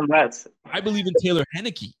believe in them Reds. I believe in Taylor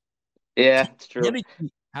Heinicke. Yeah, it's true. Heinicke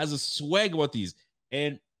has a swag about these.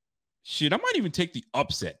 And shit, I might even take the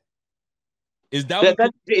upset. Is that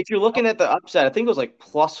if you're looking at the upset, I think it was like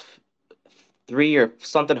 +3 or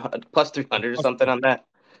something, +300 or something on that.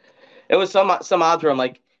 It was some odds where I'm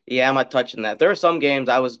like, yeah, I'm not touching that. There are some games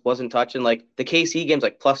I wasn't touching, like the KC games,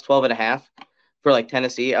 like +12.5 for like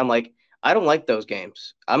Tennessee. I'm like, I don't like those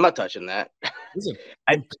games. I'm not touching that. Listen,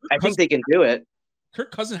 I think they can do it.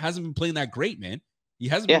 Kirk Cousins hasn't been playing that great, man. He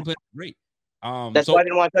hasn't been playing great. That's why I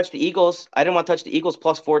didn't want to touch the Eagles. I didn't want to touch the Eagles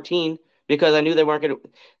 +14 because I knew they weren't going to.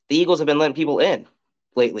 The Eagles have been letting people in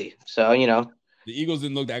lately, so the Eagles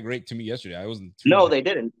didn't look that great to me yesterday. I wasn't. No, they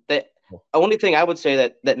didn't. The only thing I would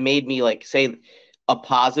say that made me like say a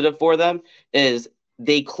positive for them is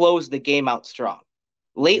they closed the game out strong.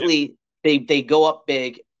 Lately, they go up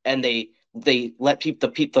big and they let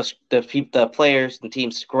the players and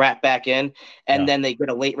teams scrap back in, and then they get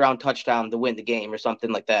a late round touchdown to win the game or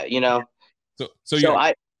something like that. So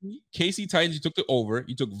KC Titans, you took the over.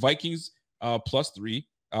 You took Vikings +3,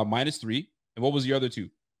 -3, and what was the other two?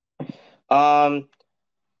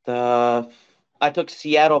 I took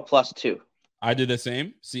Seattle +2. I did the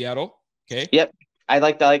same. Seattle. Okay. Yep. I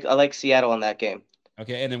like Seattle in that game.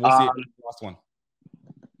 Okay, and then what's the last one?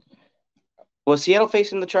 Was Seattle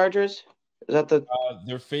facing the Chargers? Is that the?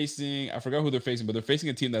 They're facing. I forgot who they're facing, but they're facing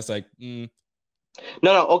a team that's like. No.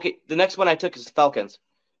 Okay, the next one I took is Falcons.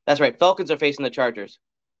 That's right. Falcons are facing the Chargers.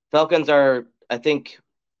 Falcons are. I don't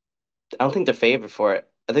think they're favored for it.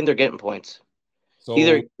 I think they're getting points. So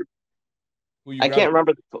either. I can't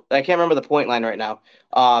remember the point line right now.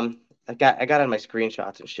 I got it on my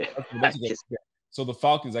screenshots and shit. So the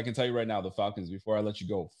Falcons, I can tell you right now, the Falcons. Before I let you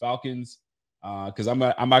go, Falcons. Because I'm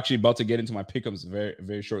actually about to get into my pickups very,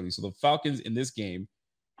 very shortly. So the Falcons in this game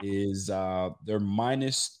is they're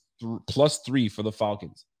 +3 for the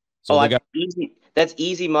Falcons. So they got easy. That's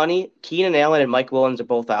easy money. Keenan Allen and Mike Williams are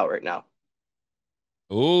both out right now.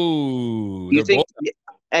 Oh, you think?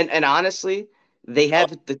 And honestly, they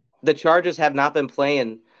have the Chargers have not been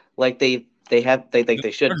playing like they should.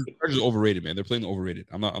 The Chargers are overrated, man. They're playing overrated.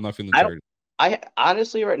 I'm not feeling the Chargers. I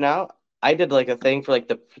honestly right now I did like a thing for like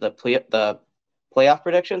the playoff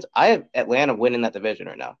predictions. I have Atlanta winning that division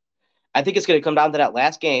right now. I think it's going to come down to that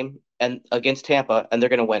last game and against Tampa, and they're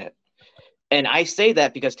going to win it. And I say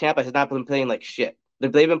that because Tampa has not been playing like shit.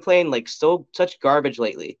 They've been playing like such garbage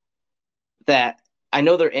lately that I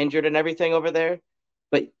know they're injured and everything over there,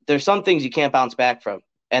 but there's some things you can't bounce back from.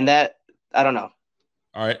 And that, I don't know.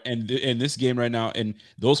 All right. And in this game right now, and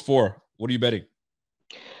those 4, what are you betting?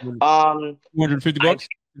 $250?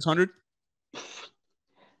 600?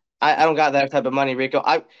 I don't got that type of money, Rico.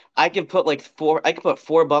 I can put like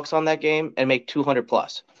 $4 on that game and make 200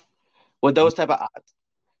 plus with those type of odds.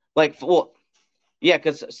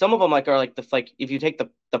 Because some of them are if you take the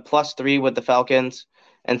 +3 with the Falcons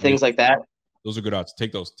and things like that. Those are good odds.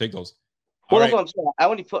 Take those. Well, that's what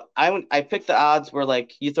I'm saying. I pick the odds where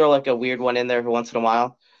like you throw like a weird one in there every once in a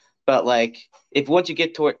while, but like once you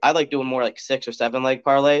get to it, I like doing more like 6 or 7 leg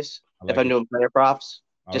parlays if I'm doing player props.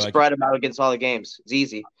 Just spread them out against all the games. It's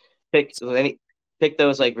easy. Pick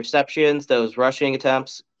those like receptions, those rushing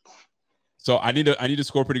attempts. So I need a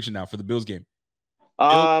score prediction now for the Bills game.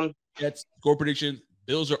 Jets score prediction.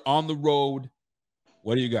 Bills are on the road.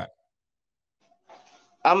 What do you got?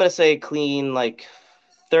 I'm gonna say clean like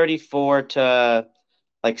 34 to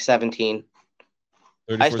like 17.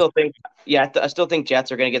 I still think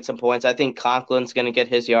Jets are gonna get some points. I think Conklin's gonna get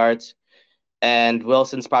his yards, and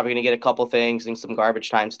Wilson's probably gonna get a couple things and some garbage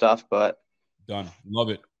time stuff. But done. Love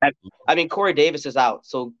it. I mean, Corey Davis is out,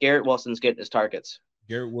 so Garrett Wilson's getting his targets.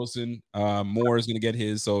 Garrett Wilson, Moore is going to get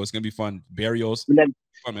his, so it's going to be fun. Barrios. And then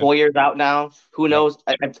Boyer's out now. Who knows?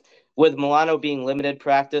 With Milano being limited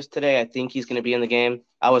practice today, I think he's going to be in the game.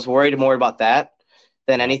 I was worried more about that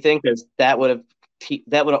than anything because that would have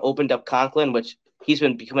opened up Conklin, which he's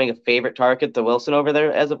been becoming a favorite target to Wilson over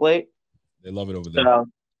there as of late. They love it over there. So,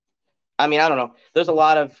 I mean, I don't know. There's a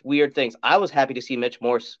lot of weird things. I was happy to see Mitch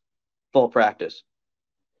Morse full practice.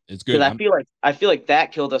 It's good. Because I feel like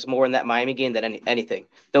that killed us more in that Miami game than anything.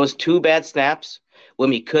 Those 2 bad snaps when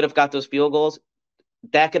we could have got those field goals,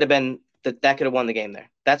 that could have won the game there.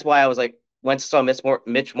 That's why I was like, once I saw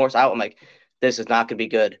Mitch Morse out, I'm like, this is not going to be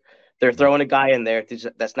good. They're throwing a guy in there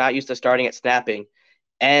that's not used to starting at snapping,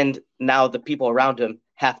 and now the people around him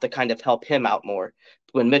have to kind of help him out more.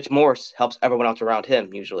 When Mitch Morse helps everyone else around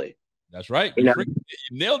him, usually. That's right. You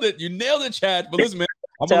nailed it. You nailed it, Chad. But listen, man,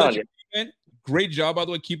 I'm gonna let you, man. Great job, by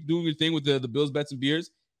the way. Keep doing your thing with the Bills, Bets, and Beers,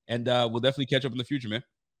 and we'll definitely catch up in the future, man.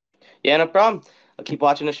 Yeah, no problem. I'll keep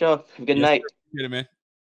watching the show. Good night. Appreciate it, man.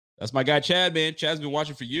 That's my guy, Chad, man. Chad's been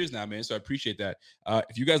watching for years now, man, so I appreciate that.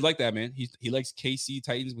 If you guys like that, man, he likes KC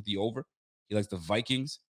Titans with the over. He likes the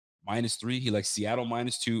Vikings -3. He likes Seattle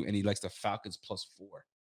 -2, and he likes the Falcons +4.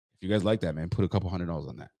 If you guys like that, man, put a couple $100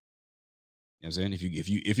 on that. You know what I'm saying?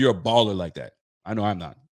 If you're a baller like that, I know I'm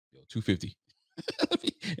not. $250.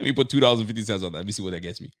 let me put $2.50 on that. Let me see what that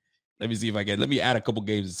gets me. Let me see if I get. Let me add a couple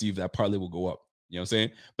games and see if that parlay will go up. You know what I'm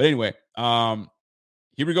saying? But anyway,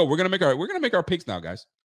 here we go. We're gonna make our picks now, guys.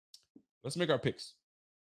 Let's make our picks.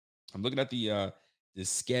 I'm looking at the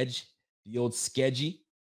sketch, the old sketchy,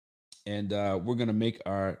 and we're gonna make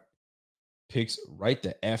our picks right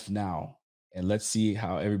the F now, and let's see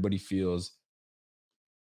how everybody feels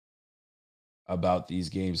about these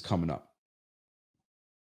games coming up.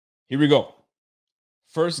 Here we go.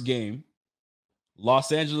 First game,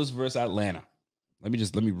 Los Angeles versus Atlanta. Let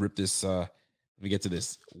me rip this. Let me get to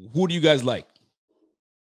this. Who do you guys like?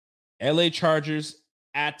 LA Chargers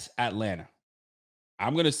at Atlanta.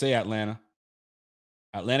 I'm going to say Atlanta.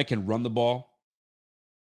 Atlanta can run the ball.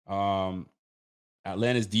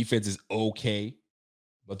 Atlanta's defense is okay,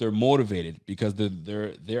 but they're motivated because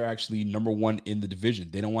they're actually number 1 in the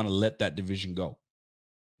division. They don't want to let that division go.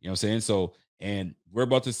 You know what I'm saying? So, and we're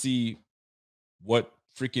about to see what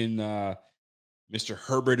freaking Mr.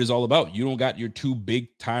 Herbert is all about. You don't got your 2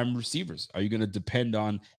 big time receivers. Are you going to depend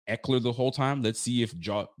on Eckler the whole time? Let's see if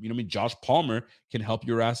Josh Palmer can help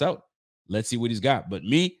your ass out. Let's see what he's got. But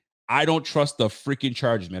me, I don't trust the freaking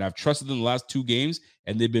Chargers, man. I've trusted them the last 2 games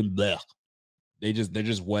and they've been bleh. They're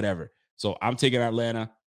just whatever. So I'm taking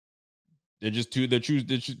Atlanta. The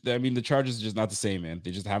Chargers are just not the same, man.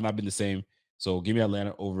 They just have not been the same. So give me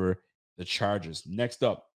Atlanta over the Chargers. Next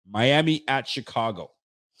up, Miami at Chicago.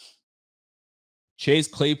 Chase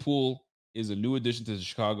Claypool is a new addition to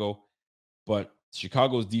Chicago, but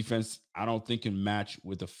Chicago's defense, I don't think can match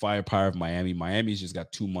with the firepower of Miami. Miami's just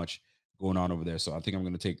got too much going on over there. So I think I'm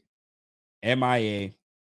going to take Miami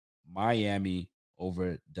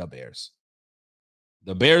over the Bears.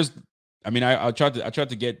 The Bears, I tried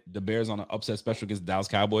to get the Bears on an upset special against the Dallas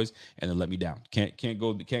Cowboys, and they let me down. Can't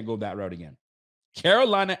go that route again.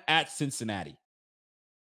 Carolina at Cincinnati.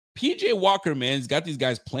 PJ Walker, man, has got these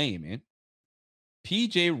guys playing, man.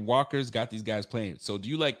 PJ Walker's got these guys playing. So do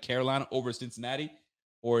you like Carolina over Cincinnati,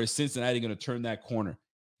 or is Cincinnati going to turn that corner?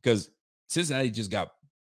 Because Cincinnati just got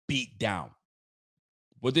beat down.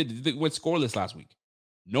 Went scoreless last week.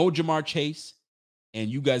 No Jamar Chase, and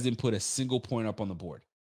you guys didn't put a single point up on the board.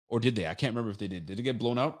 Or did they? I can't remember if they did. Did it get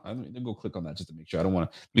blown out? I'm going to go click on that just to make sure. I don't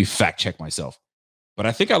want to let me fact check myself. But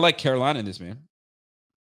I think I like Carolina in this, man.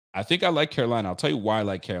 I think I like Carolina. I'll tell you why I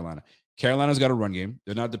like Carolina. Carolina's got a run game.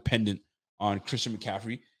 They're not dependent on Christian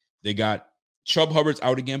McCaffrey. They got Chubb Hubbard's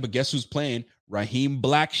out again, but guess who's playing? Raheem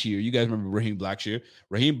Blackshear. You guys remember Raheem Blackshear?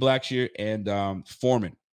 Raheem Blackshear and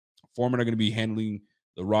Foreman. Foreman are going to be handling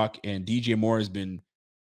the rock, and DJ Moore is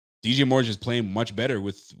just playing much better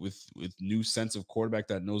with new sense of quarterback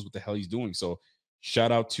that knows what the hell he's doing. So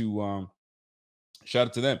shout out to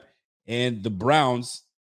them. And the Browns.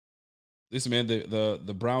 Listen, man,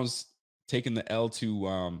 the Browns taking the L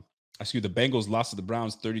to the Bengals lost to the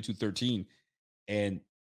Browns 32-13, and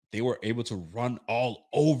they were able to run all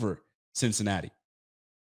over Cincinnati.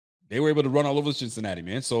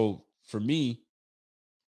 Man. So for me,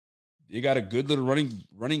 you got a good little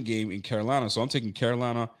running game in Carolina. So I'm taking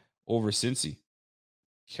Carolina over Cincy.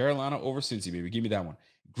 Carolina over Cincy, baby. Give me that one.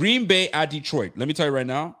 Green Bay at Detroit. Let me tell you right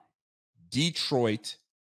now, Detroit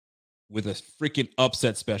with a freaking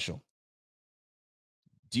upset special.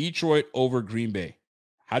 Detroit over Green Bay.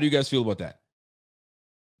 How do you guys feel about that?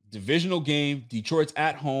 Divisional game. Detroit's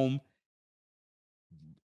at home.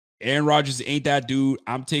 Aaron Rodgers ain't that dude.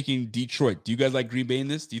 I'm taking Detroit. Do you guys like Green Bay in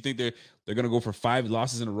this? Do you think they're going to go for 5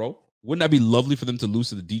 losses in a row? Wouldn't that be lovely for them to lose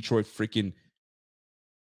to the Detroit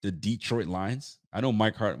Lions? I know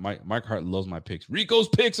Mike Hart loves my picks. Rico's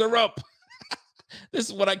picks are up. This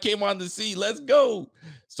is what I came on to see. Let's go.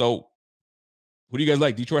 So Who do you guys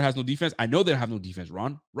like? Detroit has no defense. I know they have no defense,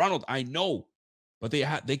 Ronald, I know. But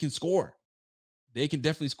they can score. They can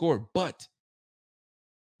definitely score. But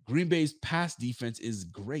Green Bay's pass defense is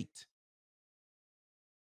great.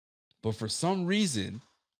 But for some reason,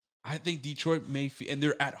 I think Detroit and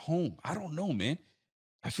they're at home. I don't know, man.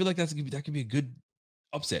 I feel like that could be a good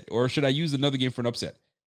upset. Or should I use another game for an upset?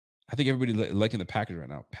 I think everybody liking the Packers right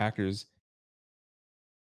now. Packers.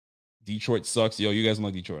 Detroit sucks. Yo, you guys don't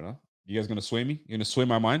like Detroit, huh? You guys gonna sway me? You're gonna sway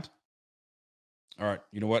my mind? All right.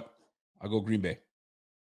 You know what? I'll go Green Bay.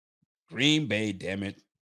 Green Bay, damn it.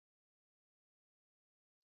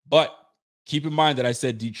 But keep in mind that I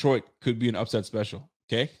said Detroit could be an upset special.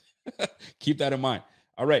 Okay. Keep that in mind.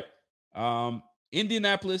 All right.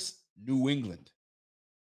 Indianapolis, New England.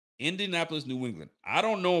 Indianapolis, New England. I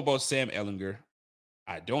don't know about Sam Ehlinger.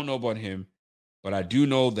 I don't know about him, but I do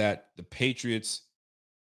know that the Patriots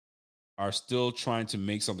are still trying to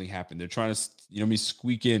make something happen. They're trying to,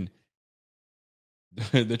 squeak in.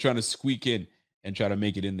 They're trying to squeak in and try to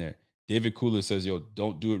make it in there. David Kula says, yo,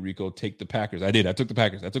 don't do it, Rico. Take the Packers. I did. I took the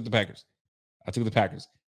Packers. I'm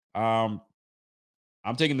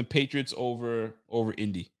taking the Patriots over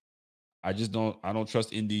Indy. I don't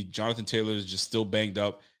trust Indy. Jonathan Taylor is just still banged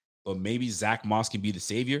up, but maybe Zach Moss can be the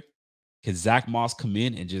savior. Can Zach Moss come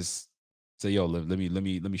in and just say, yo, let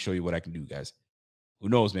me show you what I can do, guys? Who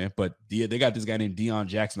knows, man? But they got this guy named Deion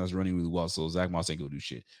Jackson that's running really well, so Zach Moss ain't gonna do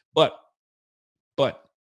shit. But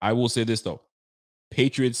I will say this though.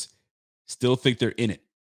 Patriots still think they're in it.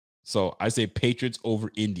 So I say Patriots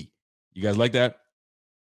over Indy. You guys like that?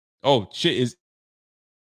 Oh, shit.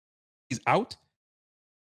 He's out?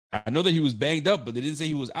 I know that he was banged up, but they didn't say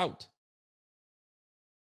he was out.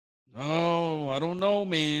 Oh, I don't know,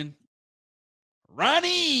 man.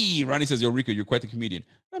 Ronnie says, yo, Rico, you're quite the comedian.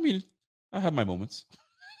 I mean, I have my moments.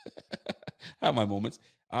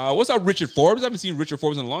 What's up, Richard Forbes? I haven't seen Richard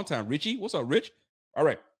Forbes in a long time. Richie, what's up, Rich? All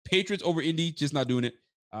right. Patriots over Indy, just not doing it.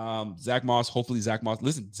 Zach Moss, hopefully Zach Moss.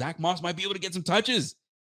 Listen, Zach Moss might be able to get some touches.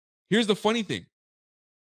 Here's the funny thing.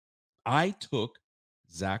 I took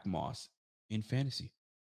Zach Moss in fantasy.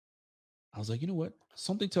 I was like, you know what?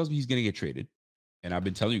 Something tells me he's going to get traded. And I've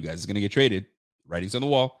been telling you guys he's going to get traded. Writings on the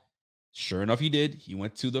wall. Sure enough, he did. He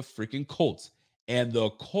went to the freaking Colts. And the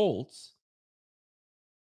Colts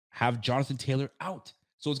have Jonathan Taylor out.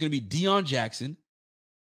 So it's going to be Deion Jackson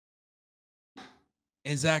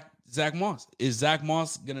and Zach Moss. Is Zach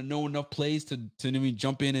Moss going to know enough plays to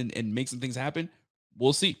jump in and make some things happen?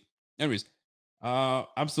 We'll see. Anyways,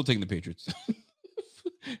 I'm still taking the Patriots.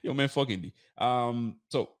 Yo, man, fuck Indy.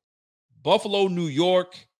 So Buffalo, New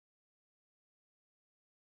York.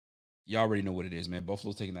 You already know what it is, man.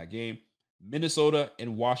 Buffalo's taking that game. Minnesota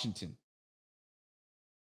and Washington.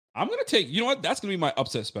 I'm going to take, you know what? That's going to be my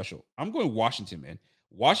upset special. I'm going Washington, man.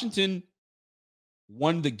 Washington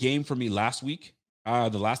won the game for me last week. The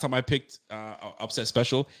last time I picked upset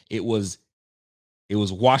special, it was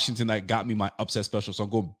Washington that got me my upset special. So I'm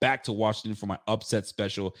going back to Washington for my upset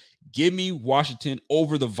special. Give me Washington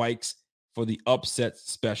over the Vikes for the upset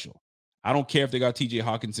special. I don't care if they got TJ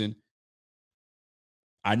Hawkinson.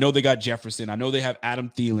 I know they got Jefferson. I know they have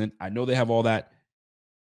Adam Thielen. I know they have all that.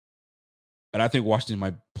 But I think Washington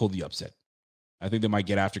might pull the upset. I think they might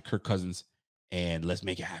get after Kirk Cousins, and let's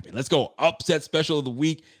make it happen. Let's go. Upset special of the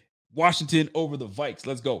week. Washington over the Vikes.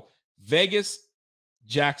 Let's go. Vegas,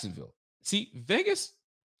 Jacksonville. See, Vegas,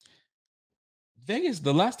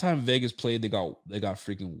 the last time Vegas played, they got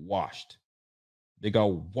freaking washed. They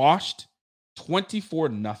got washed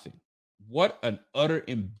 24-0. What an utter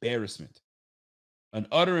embarrassment. An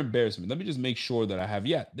utter embarrassment. Let me just make sure that I have.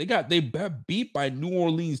 Yeah, they got beat by New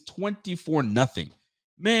Orleans 24-0.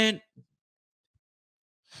 Man,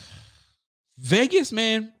 Vegas,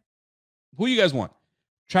 man. Who you guys want?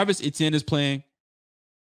 Travis Etienne is playing.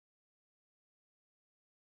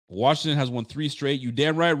 Washington has won 3 straight. You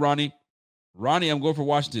damn right, Ronnie. Ronnie, I'm going for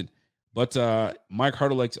Washington. But Mike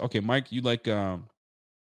Hartle likes. Okay, Mike, you like New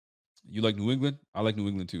England? I like New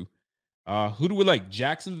England too. Who do we like?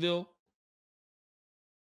 Jacksonville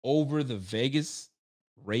over the Vegas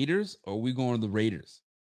Raiders, or are we going to the Raiders?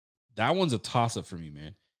 That one's a toss-up for me,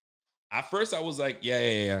 man. At first, I was like,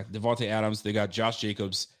 yeah. Devontae Adams, they got Josh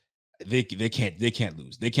Jacobs. They can't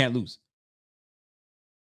lose. They can't lose.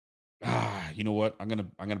 You know what? I'm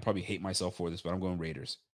gonna probably hate myself for this, but I'm going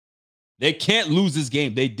Raiders. They can't lose this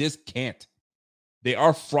game. They just can't. They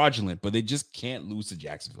are fraudulent, but they just can't lose to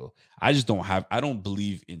Jacksonville. I don't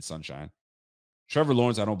believe in Sunshine. Trevor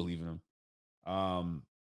Lawrence, I don't believe in him.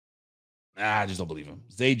 I just don't believe him.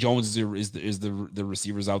 Zay Jones is the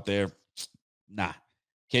receivers out there. Nah,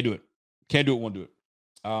 can't do it. Won't do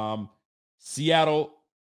it. Seattle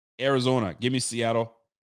Arizona. Give me Seattle.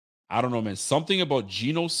 I don't know, man. Something about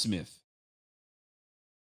Geno Smith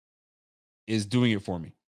is doing it for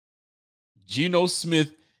me. Geno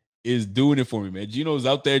Smith is doing it for me, man. Geno's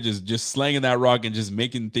out there just slanging that rock and just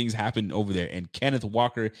making things happen over there. And Kenneth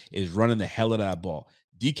Walker is running the hell out of that ball.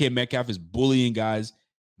 DK Metcalf is bullying guys.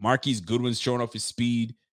 Marquise Goodwin's showing off his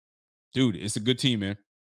speed. Dude, it's a good team, man.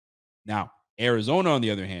 Now, Arizona, on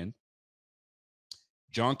the other hand,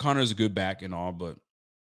 John Connor is a good back and all, but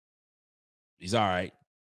he's all right.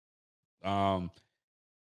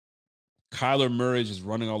 Kyler Murray is just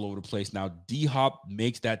running all over the place. Now, D-Hop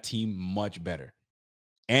makes that team much better.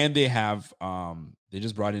 And they have they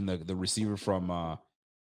just brought in the receiver from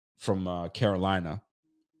Carolina,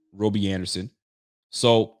 Robbie Anderson.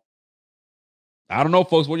 So I don't know,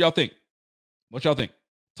 folks. What do y'all think? What y'all think?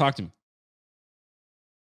 Talk to me.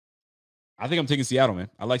 I think I'm taking Seattle, man.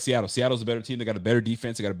 I like Seattle. Seattle's a better team. They got a better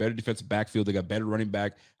defense. They got a better defensive backfield. They got better running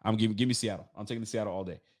back. Give me Seattle. I'm taking the Seattle all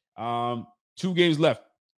day. 2 games left.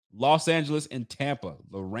 Los Angeles and Tampa.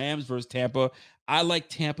 The Rams versus Tampa. I like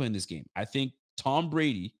Tampa in this game. I think Tom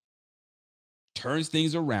Brady turns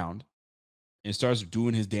things around and starts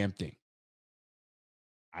doing his damn thing.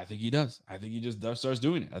 I think he does. I think he just starts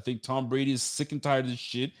doing it. I think Tom Brady is sick and tired of this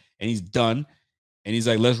shit, and he's done. And he's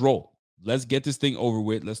like, let's roll. Let's get this thing over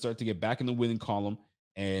with. Let's start to get back in the winning column.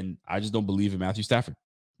 And I just don't believe in Matthew Stafford.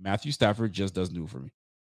 Matthew Stafford just doesn't do it for me.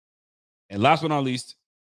 And last but not least,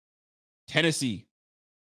 Tennessee,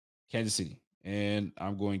 Kansas City. And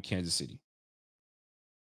I'm going Kansas City.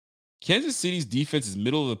 Kansas City's defense is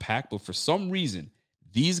middle of the pack, but for some reason,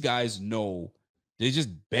 these guys know they just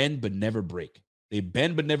bend but never break. They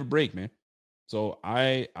bend but never break, man. So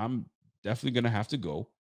I'm definitely going to have to go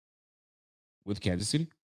with Kansas City.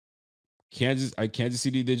 Kansas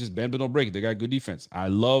City, they just bend but don't break. They got good defense. I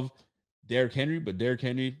love Derrick Henry, but Derrick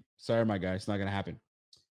Henry, sorry, my guy, it's not going to happen.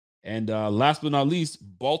 And last but not least,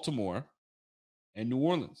 Baltimore and New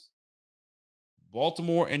Orleans.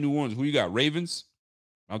 Baltimore and New Orleans. Who you got? Ravens?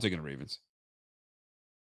 I'm taking the Ravens.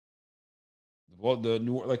 Well,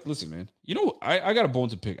 listen, man. You know, I got a bone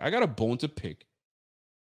to pick. I got a bone to pick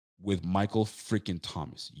with Michael freaking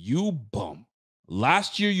Thomas. You bum.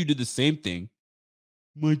 Last year, you did the same thing.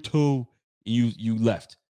 My toe. You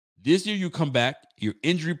left. This year, you come back. You're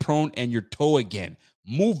injury prone and your toe again.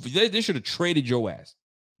 Move. They should have traded your ass.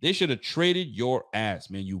 They should have traded your ass,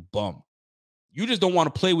 man. You bum. You just don't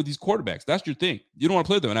want to play with these quarterbacks. That's your thing. You don't want to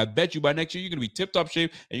play with them. And I bet you by next year, you're going to be tip-top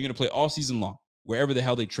shape and you're going to play all season long, wherever the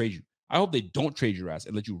hell they trade you. I hope they don't trade your ass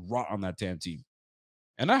and let you rot on that damn team.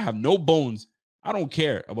 And I have no bones. I don't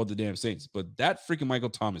care about the damn Saints. But that freaking Michael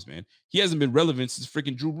Thomas, man, he hasn't been relevant since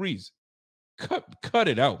freaking Drew Brees. Cut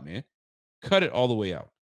it out, man. Cut it all the way out.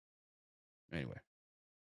 Anyway,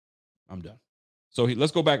 I'm done. So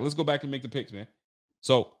let's go back. Let's go back and make the picks, man.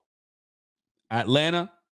 So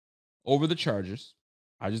Atlanta over the Chargers.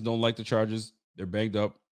 I just don't like the Chargers. They're banged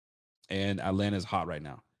up. And Atlanta's hot right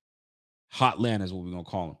now. Hotland is what we're going to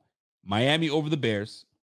call them. Miami over the Bears.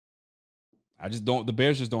 The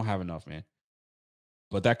Bears just don't have enough, man.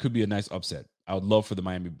 But that could be a nice upset. I would love for the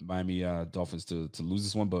Miami Dolphins to lose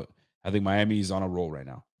this one, but I think Miami is on a roll right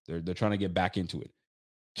now. They're trying to get back into it.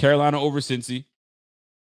 Carolina over Cincy.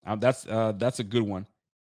 That's a good one.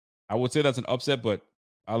 I would say that's an upset, but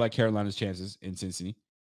I like Carolina's chances in Cincy.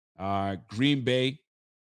 Green Bay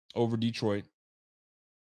over Detroit.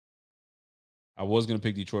 I was going to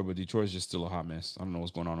pick Detroit, but Detroit is just still a hot mess. I don't know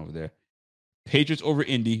what's going on over there. Patriots over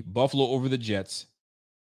Indy. Buffalo over the Jets.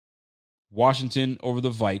 Washington over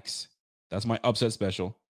the Vikes. That's my upset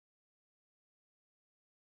special.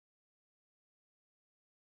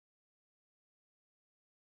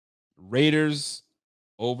 Raiders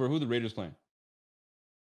over, who are the Raiders playing?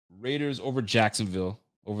 Raiders over Jacksonville,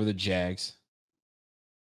 over the Jags.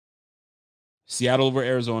 Seattle over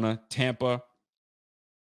Arizona. Tampa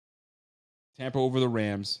over the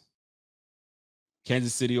Rams.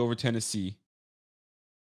 Kansas City over Tennessee.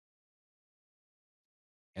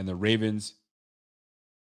 And the Ravens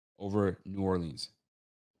over New Orleans.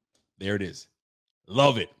 There it is.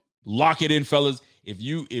 Love it. Lock it in, fellas. If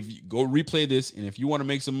you go replay this, and if you want to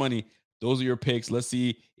make some money, those are your picks. Let's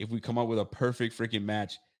see if we come up with a perfect freaking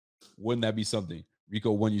match. Wouldn't that be something?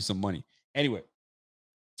 Rico won you some money. Anyway,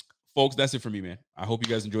 folks, that's it for me, man. I hope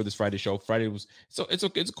you guys enjoyed this Friday show. Friday was it's a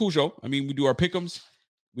cool show. I mean, we do our pick'ems.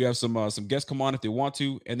 We have some guests come on if they want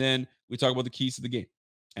to, and then we talk about the keys to the game.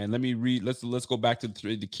 And let me read. Let's go back to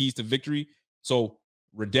the keys to victory. So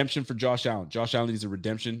redemption for Josh Allen. Josh Allen needs a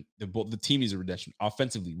redemption. The team needs a redemption.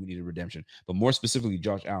 Offensively, we need a redemption. But more specifically,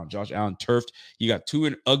 Josh Allen. Josh Allen turfed. He got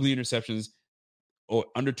 2 ugly interceptions,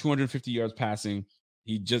 under 250 yards passing.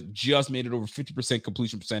 He just made it over 50%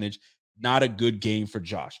 completion percentage. Not a good game for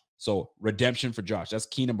Josh. So redemption for Josh. That's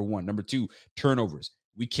key number one. Number two, turnovers.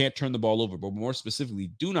 We can't turn the ball over, but more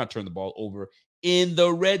specifically, do not turn the ball over in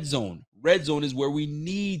the red zone. Red zone is where we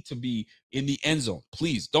need to be in the end zone.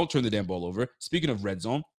 Please don't turn the damn ball over. Speaking of red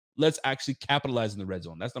zone, let's actually capitalize in the red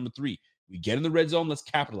zone. That's number three. We get in the red zone, let's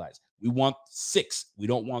capitalize. We want 6. We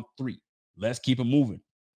don't want 3. Let's keep it moving.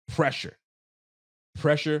 Pressure,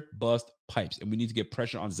 bust, pipes. And we need to get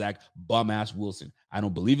pressure on Zach bum-ass Wilson. I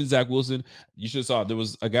don't believe in Zach Wilson. You should have saw there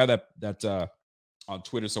was a guy that on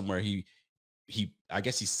Twitter somewhere, he I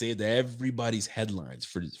guess he saved everybody's headlines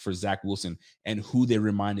for Zach Wilson and who they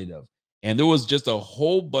reminded of. And there was just a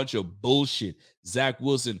whole bunch of bullshit. Zach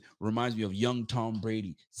Wilson reminds me of young Tom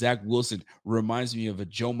Brady. Zach Wilson reminds me of a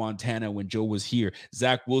Joe Montana when Joe was here.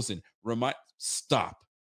 Zach Wilson stop.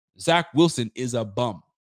 Zach Wilson is a bum.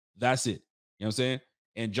 That's it. You know what I'm saying?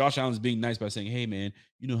 And Josh Allen's being nice by saying, hey, man,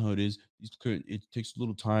 you know how it is. It takes a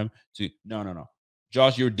little time to... No.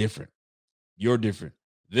 Josh, you're different. You're different.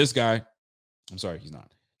 This guy... I'm sorry, he's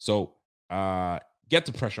not. So get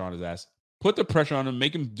the pressure on his ass. Put the pressure on him.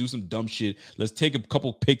 Make him do some dumb shit. Let's take a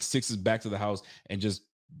couple pick sixes back to the house and just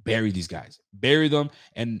bury these guys. Bury them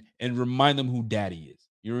and remind them who daddy is.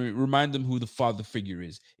 You remind them who the father figure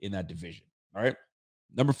is in that division. All right?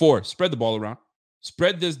 Number 4, spread the ball around.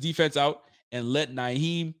 Spread this defense out and let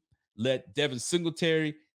Nyheim, let Devin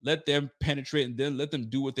Singletary, let them penetrate and then let them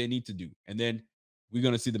do what they need to do. And then we're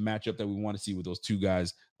going to see the matchup that we want to see with those two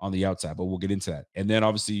guys on the outside, but we'll get into that. And then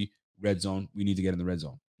obviously red zone, we need to get in the red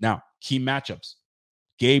zone. Now, key matchups,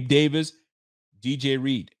 Gabe Davis, DJ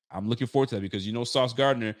Reed. I'm looking forward to that because Sauce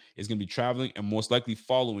Gardner is going to be traveling and most likely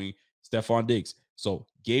following Stephon Diggs. So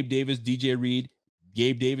Gabe Davis, DJ Reed.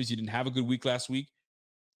 Gabe Davis, you didn't have a good week last week.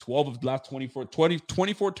 12 of the last 24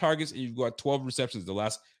 targets, and you've got 12 receptions the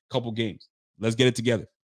last couple games. Let's get it together.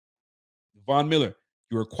 Von Miller,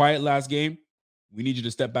 you were quiet last game. We need you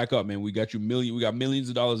to step back up, man. We got millions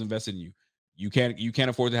of dollars invested in you. You can't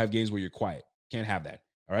afford to have games where you're quiet. Can't have that.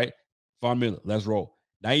 All right. Von Miller, let's roll.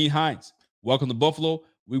 Nyheim Hines, welcome to Buffalo.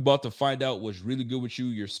 We're about to find out what's really good with you,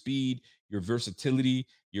 your speed, your versatility,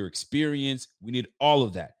 your experience. We need all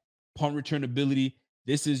of that. Punt return ability.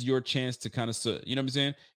 This is your chance to kind of, you know what I'm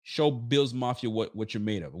saying? Show Bills Mafia what you're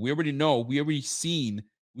made of. We already know. We've already seen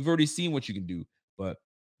what you can do, but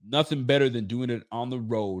nothing better than doing it on the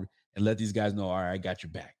road and let these guys know, all right, I got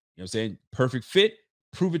your back. You know what I'm saying? Perfect fit.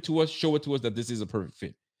 Prove it to us. Show it to us that this is a perfect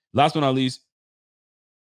fit. Last but not least,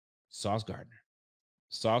 Sauce Gardner.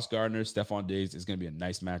 Sauce Gardner, Stephon Diggs is going to be a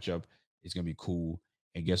nice matchup. It's going to be cool.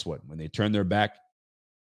 And guess what? When they turn their back,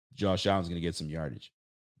 Josh Allen's going to get some yardage.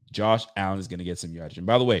 And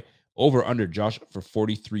by the way, over under Josh for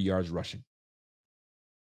 43 yards rushing.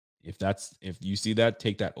 If you see that,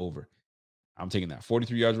 take that over. I'm taking that.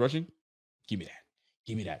 43 yards rushing. Give me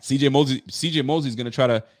that. CJ Mosley is going to try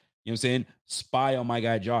to, spy on my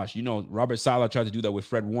guy Josh. Robert Saleh tried to do that with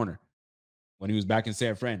Fred Warner when he was back in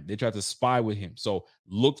San Fran. They tried to spy with him. So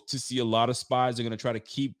look to see a lot of spies. They're going to try to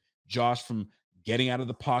keep Josh from getting out of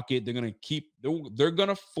the pocket. They're going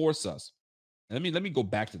to force us. And let me go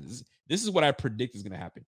back to this. This is what I predict is going to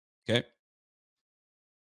happen. Okay.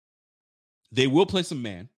 They will play some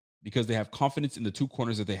man because they have confidence in the two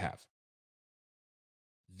corners that they have.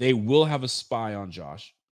 They will have a spy on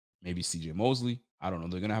Josh, maybe CJ Mosley. I don't know.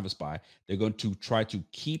 They're going to have a spy. They're going to try to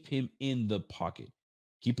keep him in the pocket.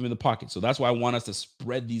 So that's why I want us to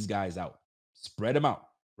spread these guys out. Spread them out,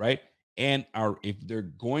 right? And if they're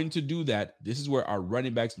going to do that, this is where our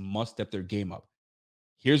running backs must step their game up.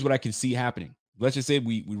 Here's what I can see happening. Let's just say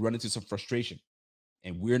we run into some frustration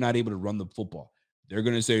and we're not able to run the football. They're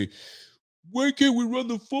going to say, why can't we run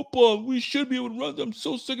the football? We should be able to run. I'm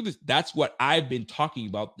so sick of this. That's what I've been talking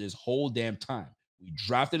about this whole damn time. We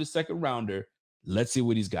drafted a second rounder. Let's see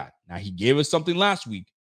what he's got. Now, he gave us something last week.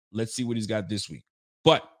 Let's see what he's got this week.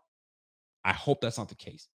 But I hope that's not the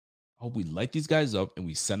case. I hope we light these guys up and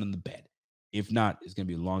we send them to bed. If not, it's going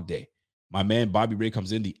to be a long day. My man, Bobby Ray,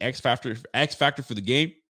 comes in. The X factor for the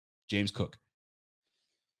game, James Cook.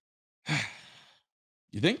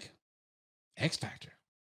 You think? X factor.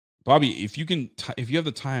 Bobby, if you have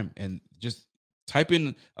the time and just type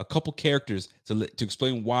in a couple characters to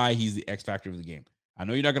explain why he's the X factor of the game. I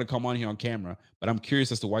know you're not going to come on here on camera, but I'm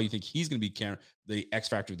curious as to why you think he's going to be the X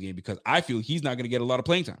factor of the game, because I feel he's not going to get a lot of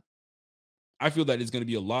playing time. I feel that it's going to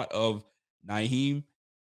be a lot of Nyheim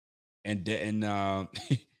and Nyheim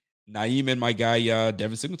and my guy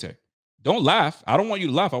Devin Singletary. Don't laugh. I don't want you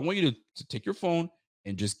to laugh. I want you to take your phone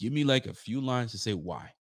and just give me like a few lines to say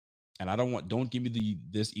why. And don't give me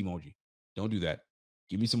this emoji. Don't do that.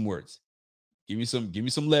 Give me some words. Give me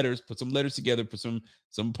some letters. Put some letters together. Put some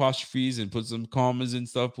apostrophes and put some commas and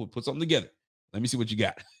stuff. Put something together. Let me see what you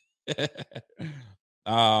got.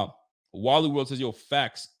 Wally World says, "Yo,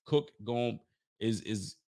 facts. Cook gonna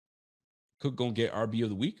get RB of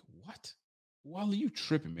the week? What? Wally, you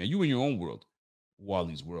tripping, man? You in your own world.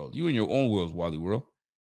 Wally's world. You in your own world, Wally World."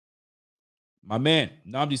 My man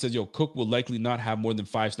Namdi says, "Yo, Cook will likely not have more than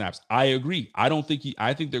 5 snaps." I agree. I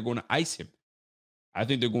think they're going to ice him. I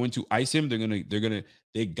think they're going to ice him.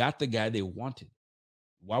 They got the guy they wanted.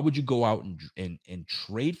 Why would you go out and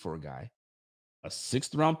trade for a guy, a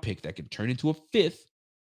 6th round pick that can turn into a 5th,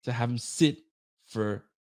 to have him sit for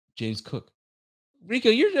James Cook? Rico,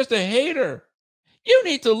 you're just a hater. You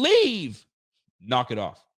need to leave. Knock it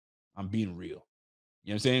off. I'm being real. You know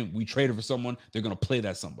what I'm saying? We traded for someone. They're going to play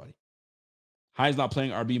that somebody. Hines not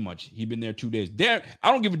playing RB much. He been there 2 days. Damn,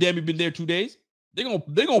 I don't give a damn he been there 2 days. They're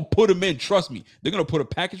gonna put him in. Trust me. They're gonna put a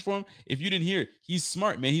package for him. If you didn't hear it, he's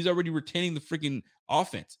smart, man. He's already retaining the freaking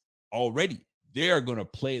offense already. They are gonna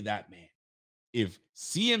play that man. If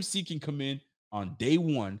CMC can come in on day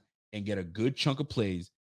 1 and get a good chunk of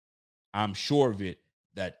plays, I'm sure of it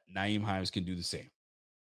that Nyheim Hines can do the same.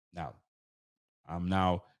 Now, I'm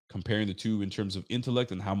now comparing the two in terms of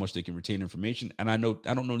intellect and how much they can retain information. And I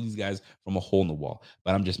don't know these guys from a hole in the wall,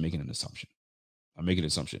 but I'm just making an assumption.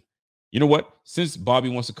 You know what? Since Bobby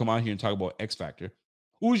wants to come out here and talk about X Factor,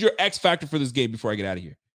 who's your X Factor for this game before I get out of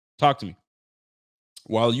here? Talk to me.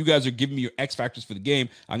 While you guys are giving me your X Factors for the game,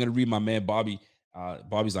 I'm going to read my man Bobby's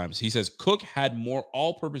lines. He says, "Cook had more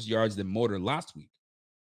all-purpose yards than Motor last week.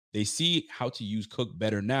 They see how to use Cook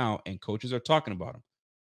better now, and coaches are talking about him."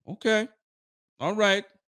 Okay. All right,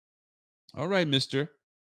 mister.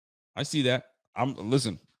 I see that.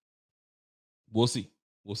 Listen. We'll see.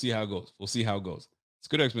 We'll see how it goes. It's a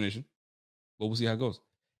good explanation, but we'll see how it goes.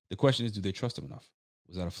 The question is, do they trust him enough?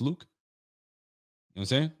 Was that a fluke? You know what I'm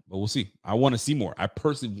saying? But we'll see. I want to see more. I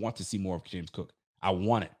personally want to see more of James Cook. I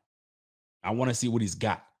want it. I want to see what he's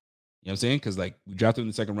got. You know what I'm saying? Because, like, we drafted him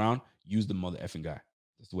in the 2nd round. Use the mother effing guy.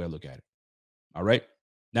 That's the way I look at it. All right?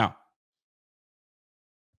 Now,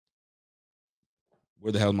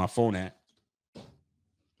 where the hell is my phone at?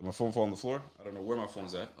 Did my phone fall on the floor? I don't know where my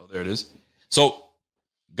phone's at. Oh, there it is. So,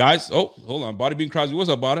 guys, hold on. Bada Bean Crosby, what's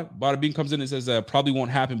up, Bada? Bada Bean comes in and says, probably won't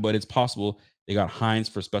happen, but it's possible. They got Hines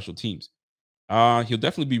for special teams. He'll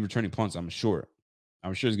definitely be returning punts, I'm sure.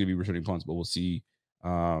 I'm sure he's going to be returning punts, but we'll see.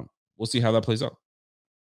 We'll see how that plays out.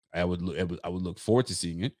 I would look forward to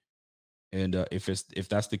seeing it. And if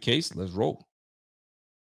that's the case, let's roll.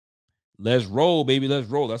 Let's roll, baby. Let's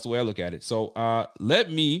roll. That's the way I look at it. So let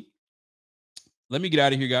me get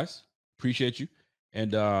out of here, guys. Appreciate you.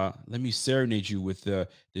 And let me serenade you with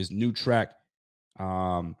this new track. You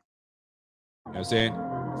know what I'm saying?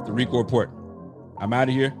 It's the Rico Report. I'm out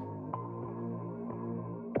of here.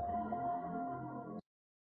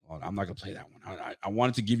 Well, I'm not going to play that one. I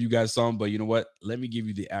wanted to give you guys some, but you know what? Let me give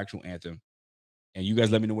you the actual anthem. And you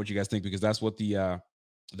guys let me know what you guys think, because that's what the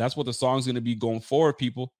song's going to be going forward,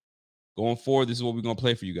 people. Going forward, this is what we're going to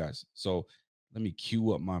play for you guys. So let me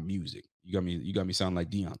cue up my music. You got me sounding like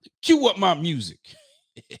Dion. Cue up my music.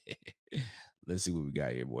 Let's see what we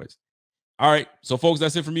got here, boys. All right. So, folks,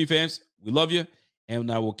 that's it for me, fans. We love you.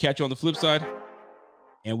 And I will catch you on the flip side.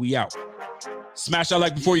 And we out. Smash that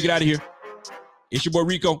like before you get out of here. It's your boy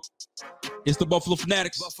Rico. It's the Buffalo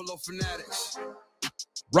Fanatics.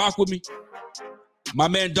 Rock with me. My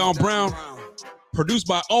man Don Brown. Produced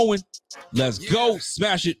by Owen. Let's go.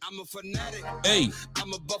 Smash it. I'm a fanatic. Hey.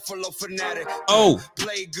 I'm a Buffalo fanatic. Oh.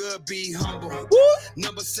 Play good, be humble. Woo.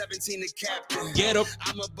 Number 17, the captain. Get up.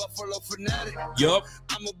 I'm a Buffalo fanatic. Yup.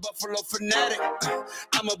 I'm a Buffalo fanatic.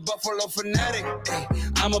 I'm a Buffalo fanatic. Ay.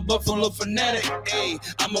 I'm a Buffalo fanatic. Ay.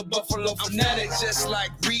 I'm a Buffalo fanatic. Just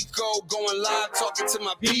like Rico, going live, talking to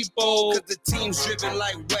my people. Cause the team's driven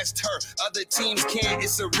like West Hurt. Other teams can't.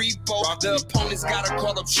 It's a repo. The opponents gotta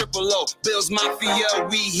call up Triple O. Bills Mafia,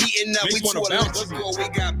 we heating up. We too electrical. We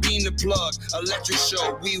got Bean the Plug. Electric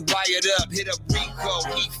show. We wired up. Hit up Rico.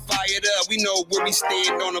 He fired up. We know where we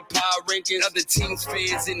stand on the power rankings. Other teams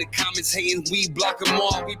fans in the comments hating. We block them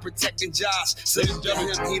all. We protecting Josh. So him,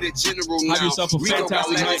 he the general now. Have yourself a Rico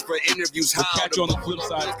fantastic night. for interviews. We'll How catch you on the flip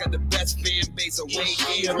side. Got the best fan base away.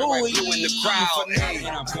 Yeah, Right in the crowd. And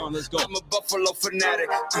I'm gone. Let's go. I'm a Buffalo fanatic.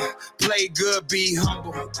 Play good, be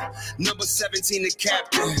humble. Number 17, the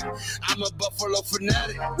captain. I'm a Buffalo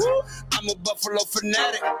fanatic. I'm a Buffalo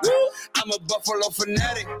fanatic. I'm a Buffalo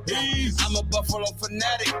fanatic. I'm a Buffalo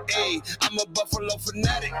fanatic. Hey, I'm a Buffalo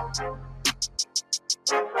fanatic.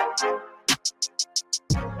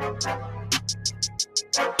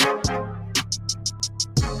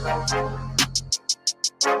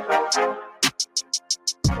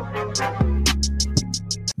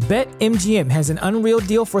 BetMGM has an unreal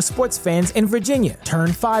deal for sports fans in Virginia. Turn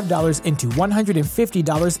 $5 into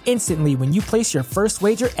 $150 instantly when you place your first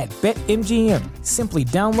wager at BetMGM. Simply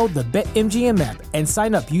download the BetMGM app and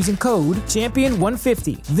sign up using code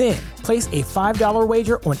Champion150. Then, place a $5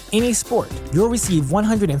 wager on any sport. You'll receive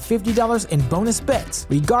 $150 in bonus bets,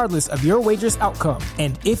 regardless of your wager's outcome.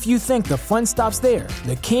 And if you think the fun stops there,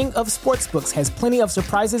 the King of Sportsbooks has plenty of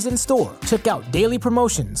surprises in store. Check out daily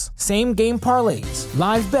promotions, same-game parlays,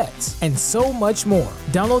 live bets, and so much more.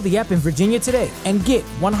 Download the app in Virginia today and get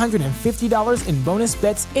 $150 in bonus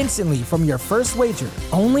bets instantly from your first wager.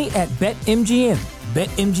 Only at BetMGM.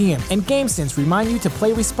 BetMGM and GameSense remind you to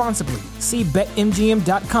play responsibly. See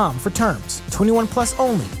BetMGM.com for terms. 21 plus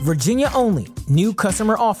only. Virginia only. New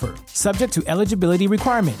customer offer. Subject to eligibility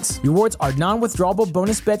requirements. Rewards are non-withdrawable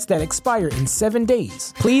bonus bets that expire in 7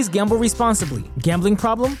 days. Please gamble responsibly. Gambling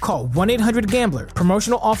problem? Call 1-800-GAMBLER.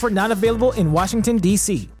 Promotional offer not available in Washington,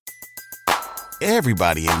 D.C.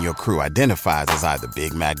 Everybody in your crew identifies as either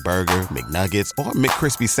Big Mac Burger, McNuggets, or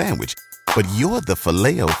McCrispy Sandwich. But you're the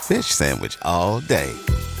Filet-O-Fish Sandwich all day.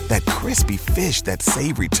 That crispy fish, that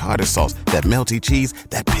savory tartar sauce, that melty cheese,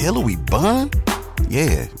 that pillowy bun.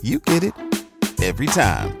 Yeah, you get it. Every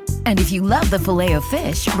time. And if you love the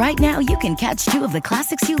Filet-O-Fish, right now you can catch 2 of the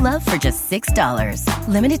classics you love for just $6.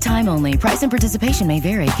 Limited time only. Price and participation may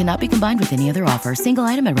vary. Cannot be combined with any other offer. Single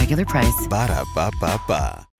item at regular price. Ba-da-ba-ba-ba.